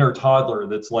one inner toddler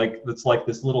that's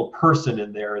this little person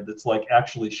in there that's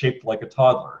actually shaped like a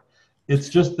toddler. It's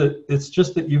just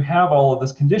that you have all of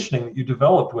this conditioning that you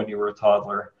developed when you were a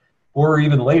toddler, or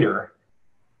even later,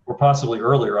 or possibly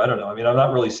earlier. I don't know. I mean, I'm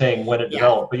not really saying when it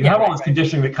developed, but you have all this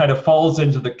conditioning that kind of falls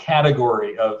into the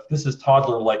category of this is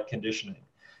toddler-like conditioning.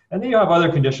 And then you have other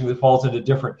conditioning that falls into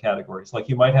different categories.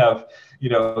 You might have,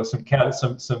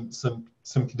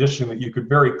 some conditioning that you could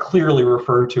very clearly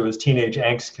refer to as teenage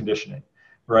angst conditioning,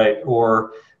 right?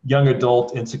 Or young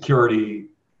adult insecurity,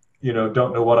 don't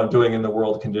know what I'm doing in the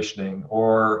world conditioning,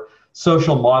 or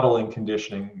social modeling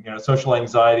conditioning, social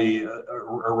anxiety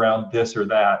around this or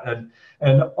that.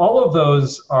 And all of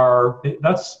those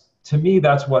to me,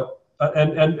 that's what,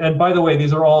 and by the way,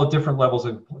 these are all at different levels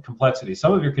of complexity.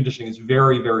 Some of your conditioning is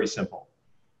very, very simple.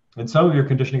 And some of your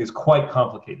conditioning is quite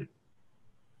complicated.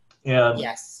 And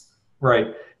yes.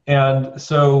 Right. And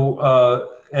so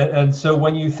and so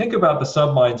when you think about the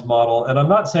subminds model, and I'm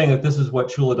not saying that this is what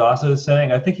Chuladasa is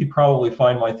saying, I think you'd probably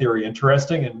find my theory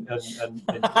interesting and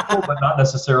useful, but not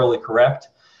necessarily correct.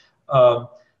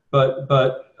 But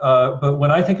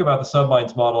when I think about the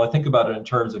subminds model, I think about it in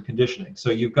terms of conditioning.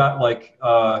 So you've got like,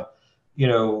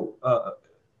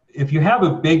 if you have a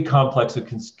big complex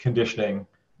of conditioning,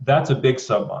 that's a big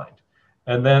submind.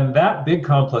 And then that big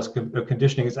complex of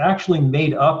conditioning is actually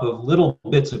made up of little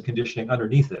bits of conditioning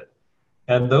underneath it.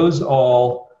 And those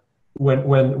all,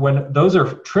 when those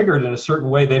are triggered in a certain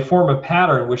way, they form a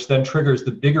pattern which then triggers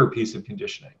the bigger piece of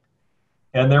conditioning.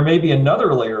 And there may be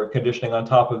another layer of conditioning on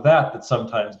top of that that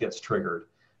sometimes gets triggered.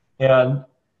 And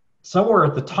somewhere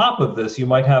at the top of this, you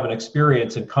might have an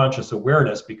experience in conscious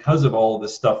awareness because of all of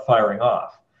this stuff firing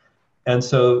off. And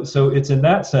so it's in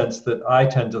that sense that I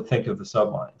tend to think of the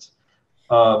subminds.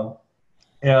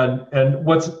 And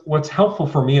what's helpful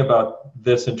for me about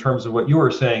this in terms of what you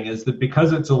were saying is that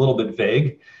because it's a little bit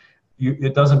vague,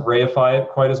 it doesn't reify it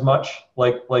quite as much.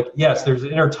 Like yes, there's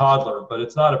an inner toddler, but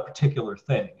it's not a particular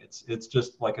thing. It's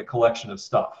just like a collection of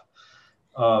stuff.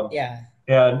 Yeah.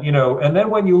 And and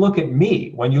then when you look at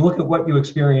me, when you look at what you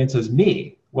experience as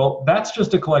me, well, that's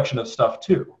just a collection of stuff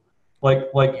too.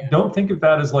 Don't think of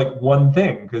that as like one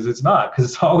thing, because it's not,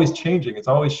 because it's always changing, it's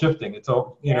always shifting. It's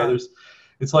all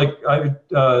it's like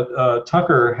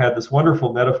Tucker had this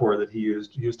wonderful metaphor that he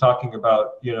used. He was talking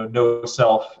about no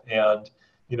self and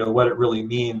what it really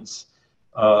means.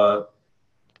 And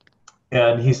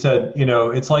he said,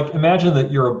 it's like, imagine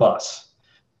that you're a bus,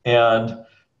 and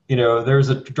there's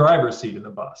a driver's seat in the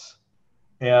bus,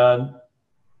 and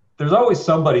there's always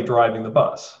somebody driving the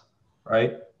bus,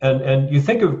 right? And you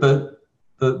think of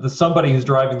the somebody who's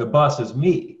driving the bus as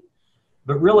me,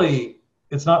 but really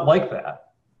it's not like that.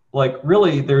 Like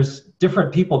really, there's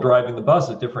different people driving the bus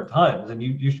at different times, and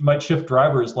you might shift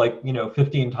drivers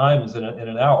 15 times in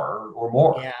an hour or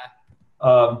more. Yeah.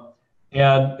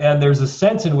 And there's a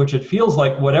sense in which it feels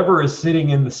like whatever is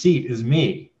sitting in the seat is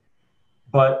me,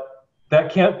 but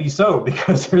that can't be so,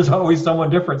 because there's always someone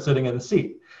different sitting in the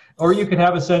seat. Or you could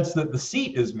have a sense that the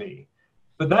seat is me,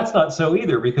 but that's not so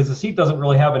either, because the seat doesn't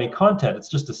really have any content. It's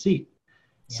just a seat.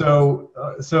 Yeah.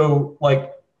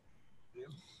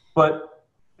 But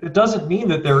it doesn't mean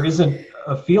that there isn't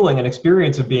a feeling, an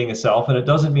experience of being a self, and it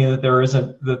doesn't mean that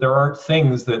there aren't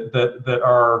things that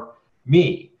are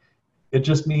me. It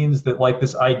just means that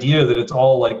this idea that it's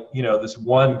all this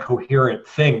one coherent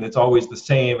thing that's always the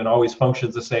same and always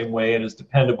functions the same way and is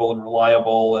dependable and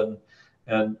reliable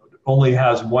and only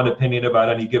has one opinion about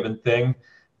any given thing.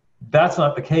 That's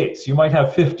not the case. You might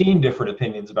have 15 different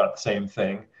opinions about the same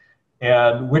thing,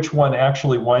 and which one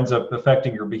actually winds up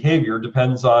affecting your behavior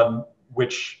depends on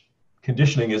which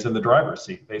conditioning is in the driver's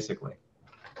seat, basically.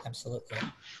 Absolutely.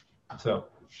 So.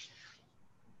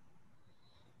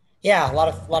 Yeah,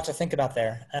 lots to think about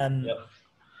there. Yep.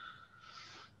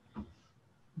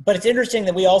 But it's interesting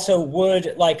that we also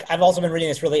would, I've also been reading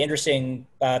this really interesting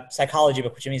psychology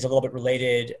book, which means a little bit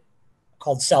related,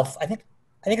 called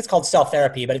I think it's called Self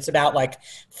Therapy, but it's about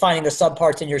finding the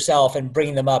subparts in yourself and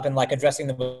bringing them up and addressing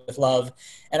them with love.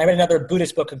 And I read another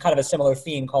Buddhist book on kind of a similar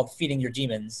theme called Feeding Your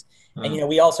Demons. Mm. And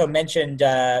we also mentioned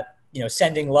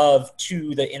sending love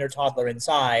to the inner toddler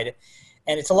inside.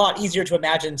 And it's a lot easier to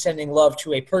imagine sending love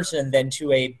to a person than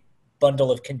to a bundle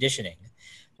of conditioning.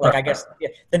 I guess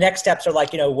the next steps are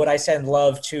would I send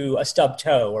love to a stubbed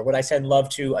toe, or would I send love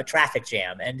to a traffic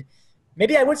jam? And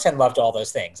maybe I would send love to all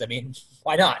those things. I mean,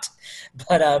 why not?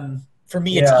 But for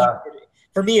me,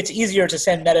 it's easier to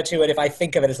send metta to it if I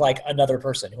think of it as another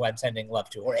person who I'm sending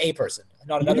love to, or a person,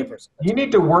 not another person. You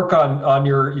need to work on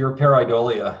your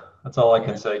pareidolia. That's all I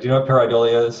can say. Do you know what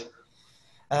pareidolia is?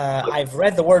 I've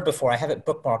read the word before. I have it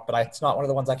bookmarked, but it's not one of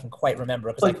the ones I can quite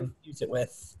remember because I confuse it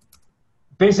with.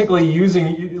 Basically, you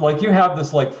have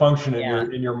this function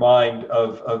in your mind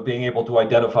of being able to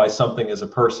identify something as a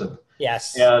person.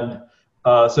 Yes. And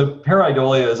so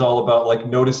pareidolia is all about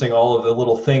noticing all of the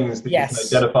little things that you can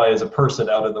identify as a person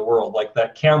out in the world. Like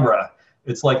that camera,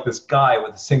 it's like this guy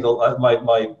with a single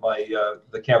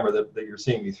the camera that you're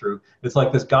seeing me through. It's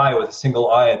like this guy with a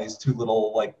single eye and these two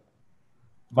little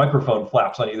microphone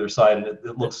flaps on either side, and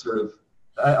it looks sort of.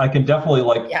 I can definitely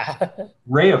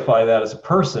reify that as a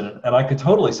person, and I could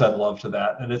totally send love to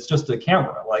that. And it's just a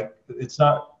camera. It's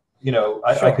not.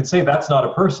 I could say that's not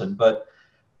a person, but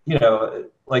you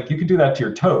can do that to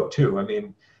your toe too. I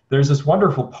mean, there's this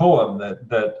wonderful poem that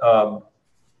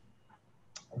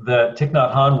Thich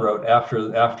Nhat Hanh wrote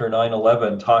after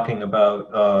 9/11, talking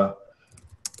about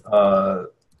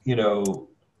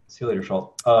see you later,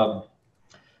 Schultz.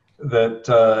 that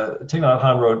Thich Nhat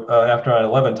Hanh wrote after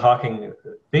 9/11,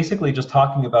 basically just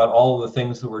talking about all of the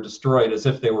things that were destroyed as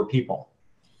if they were people.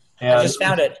 And I just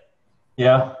found it.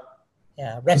 Yeah.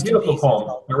 Yeah. It's Rest a in beautiful peace.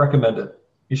 poem. I recommend it.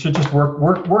 You should just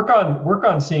work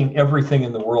on seeing everything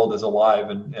in the world as alive,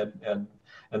 and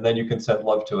then you can send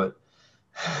love to it.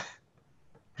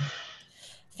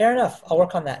 Fair enough. I'll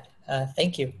work on that.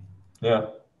 Thank you. Yeah.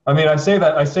 I mean, I say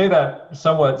that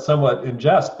somewhat in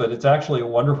jest, but it's actually a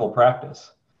wonderful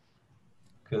practice.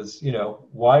 Because,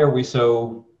 why are we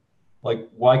so,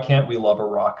 why can't we love a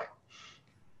rock?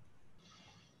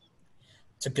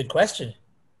 It's a good question.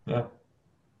 Yeah.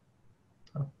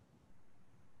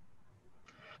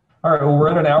 All right, well, we're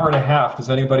at an hour and a half.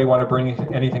 Does anybody want to bring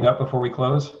anything up before we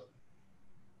close?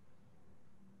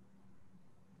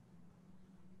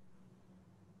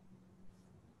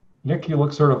 Nick, you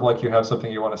look sort of like you have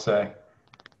something you want to say.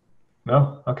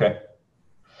 No? Okay.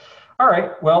 All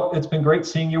right, well, it's been great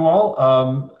seeing you all.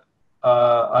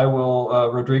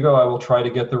 Rodrigo, I will try to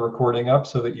get the recording up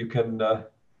so that you can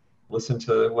listen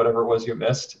to whatever it was you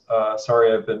missed.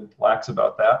 Sorry I've been lax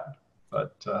about that,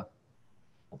 but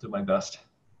I'll do my best.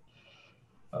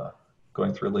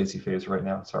 Going through a lazy phase right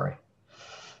now, sorry.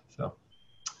 So,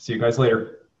 see you guys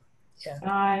later. Yeah.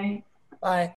 Bye. Bye.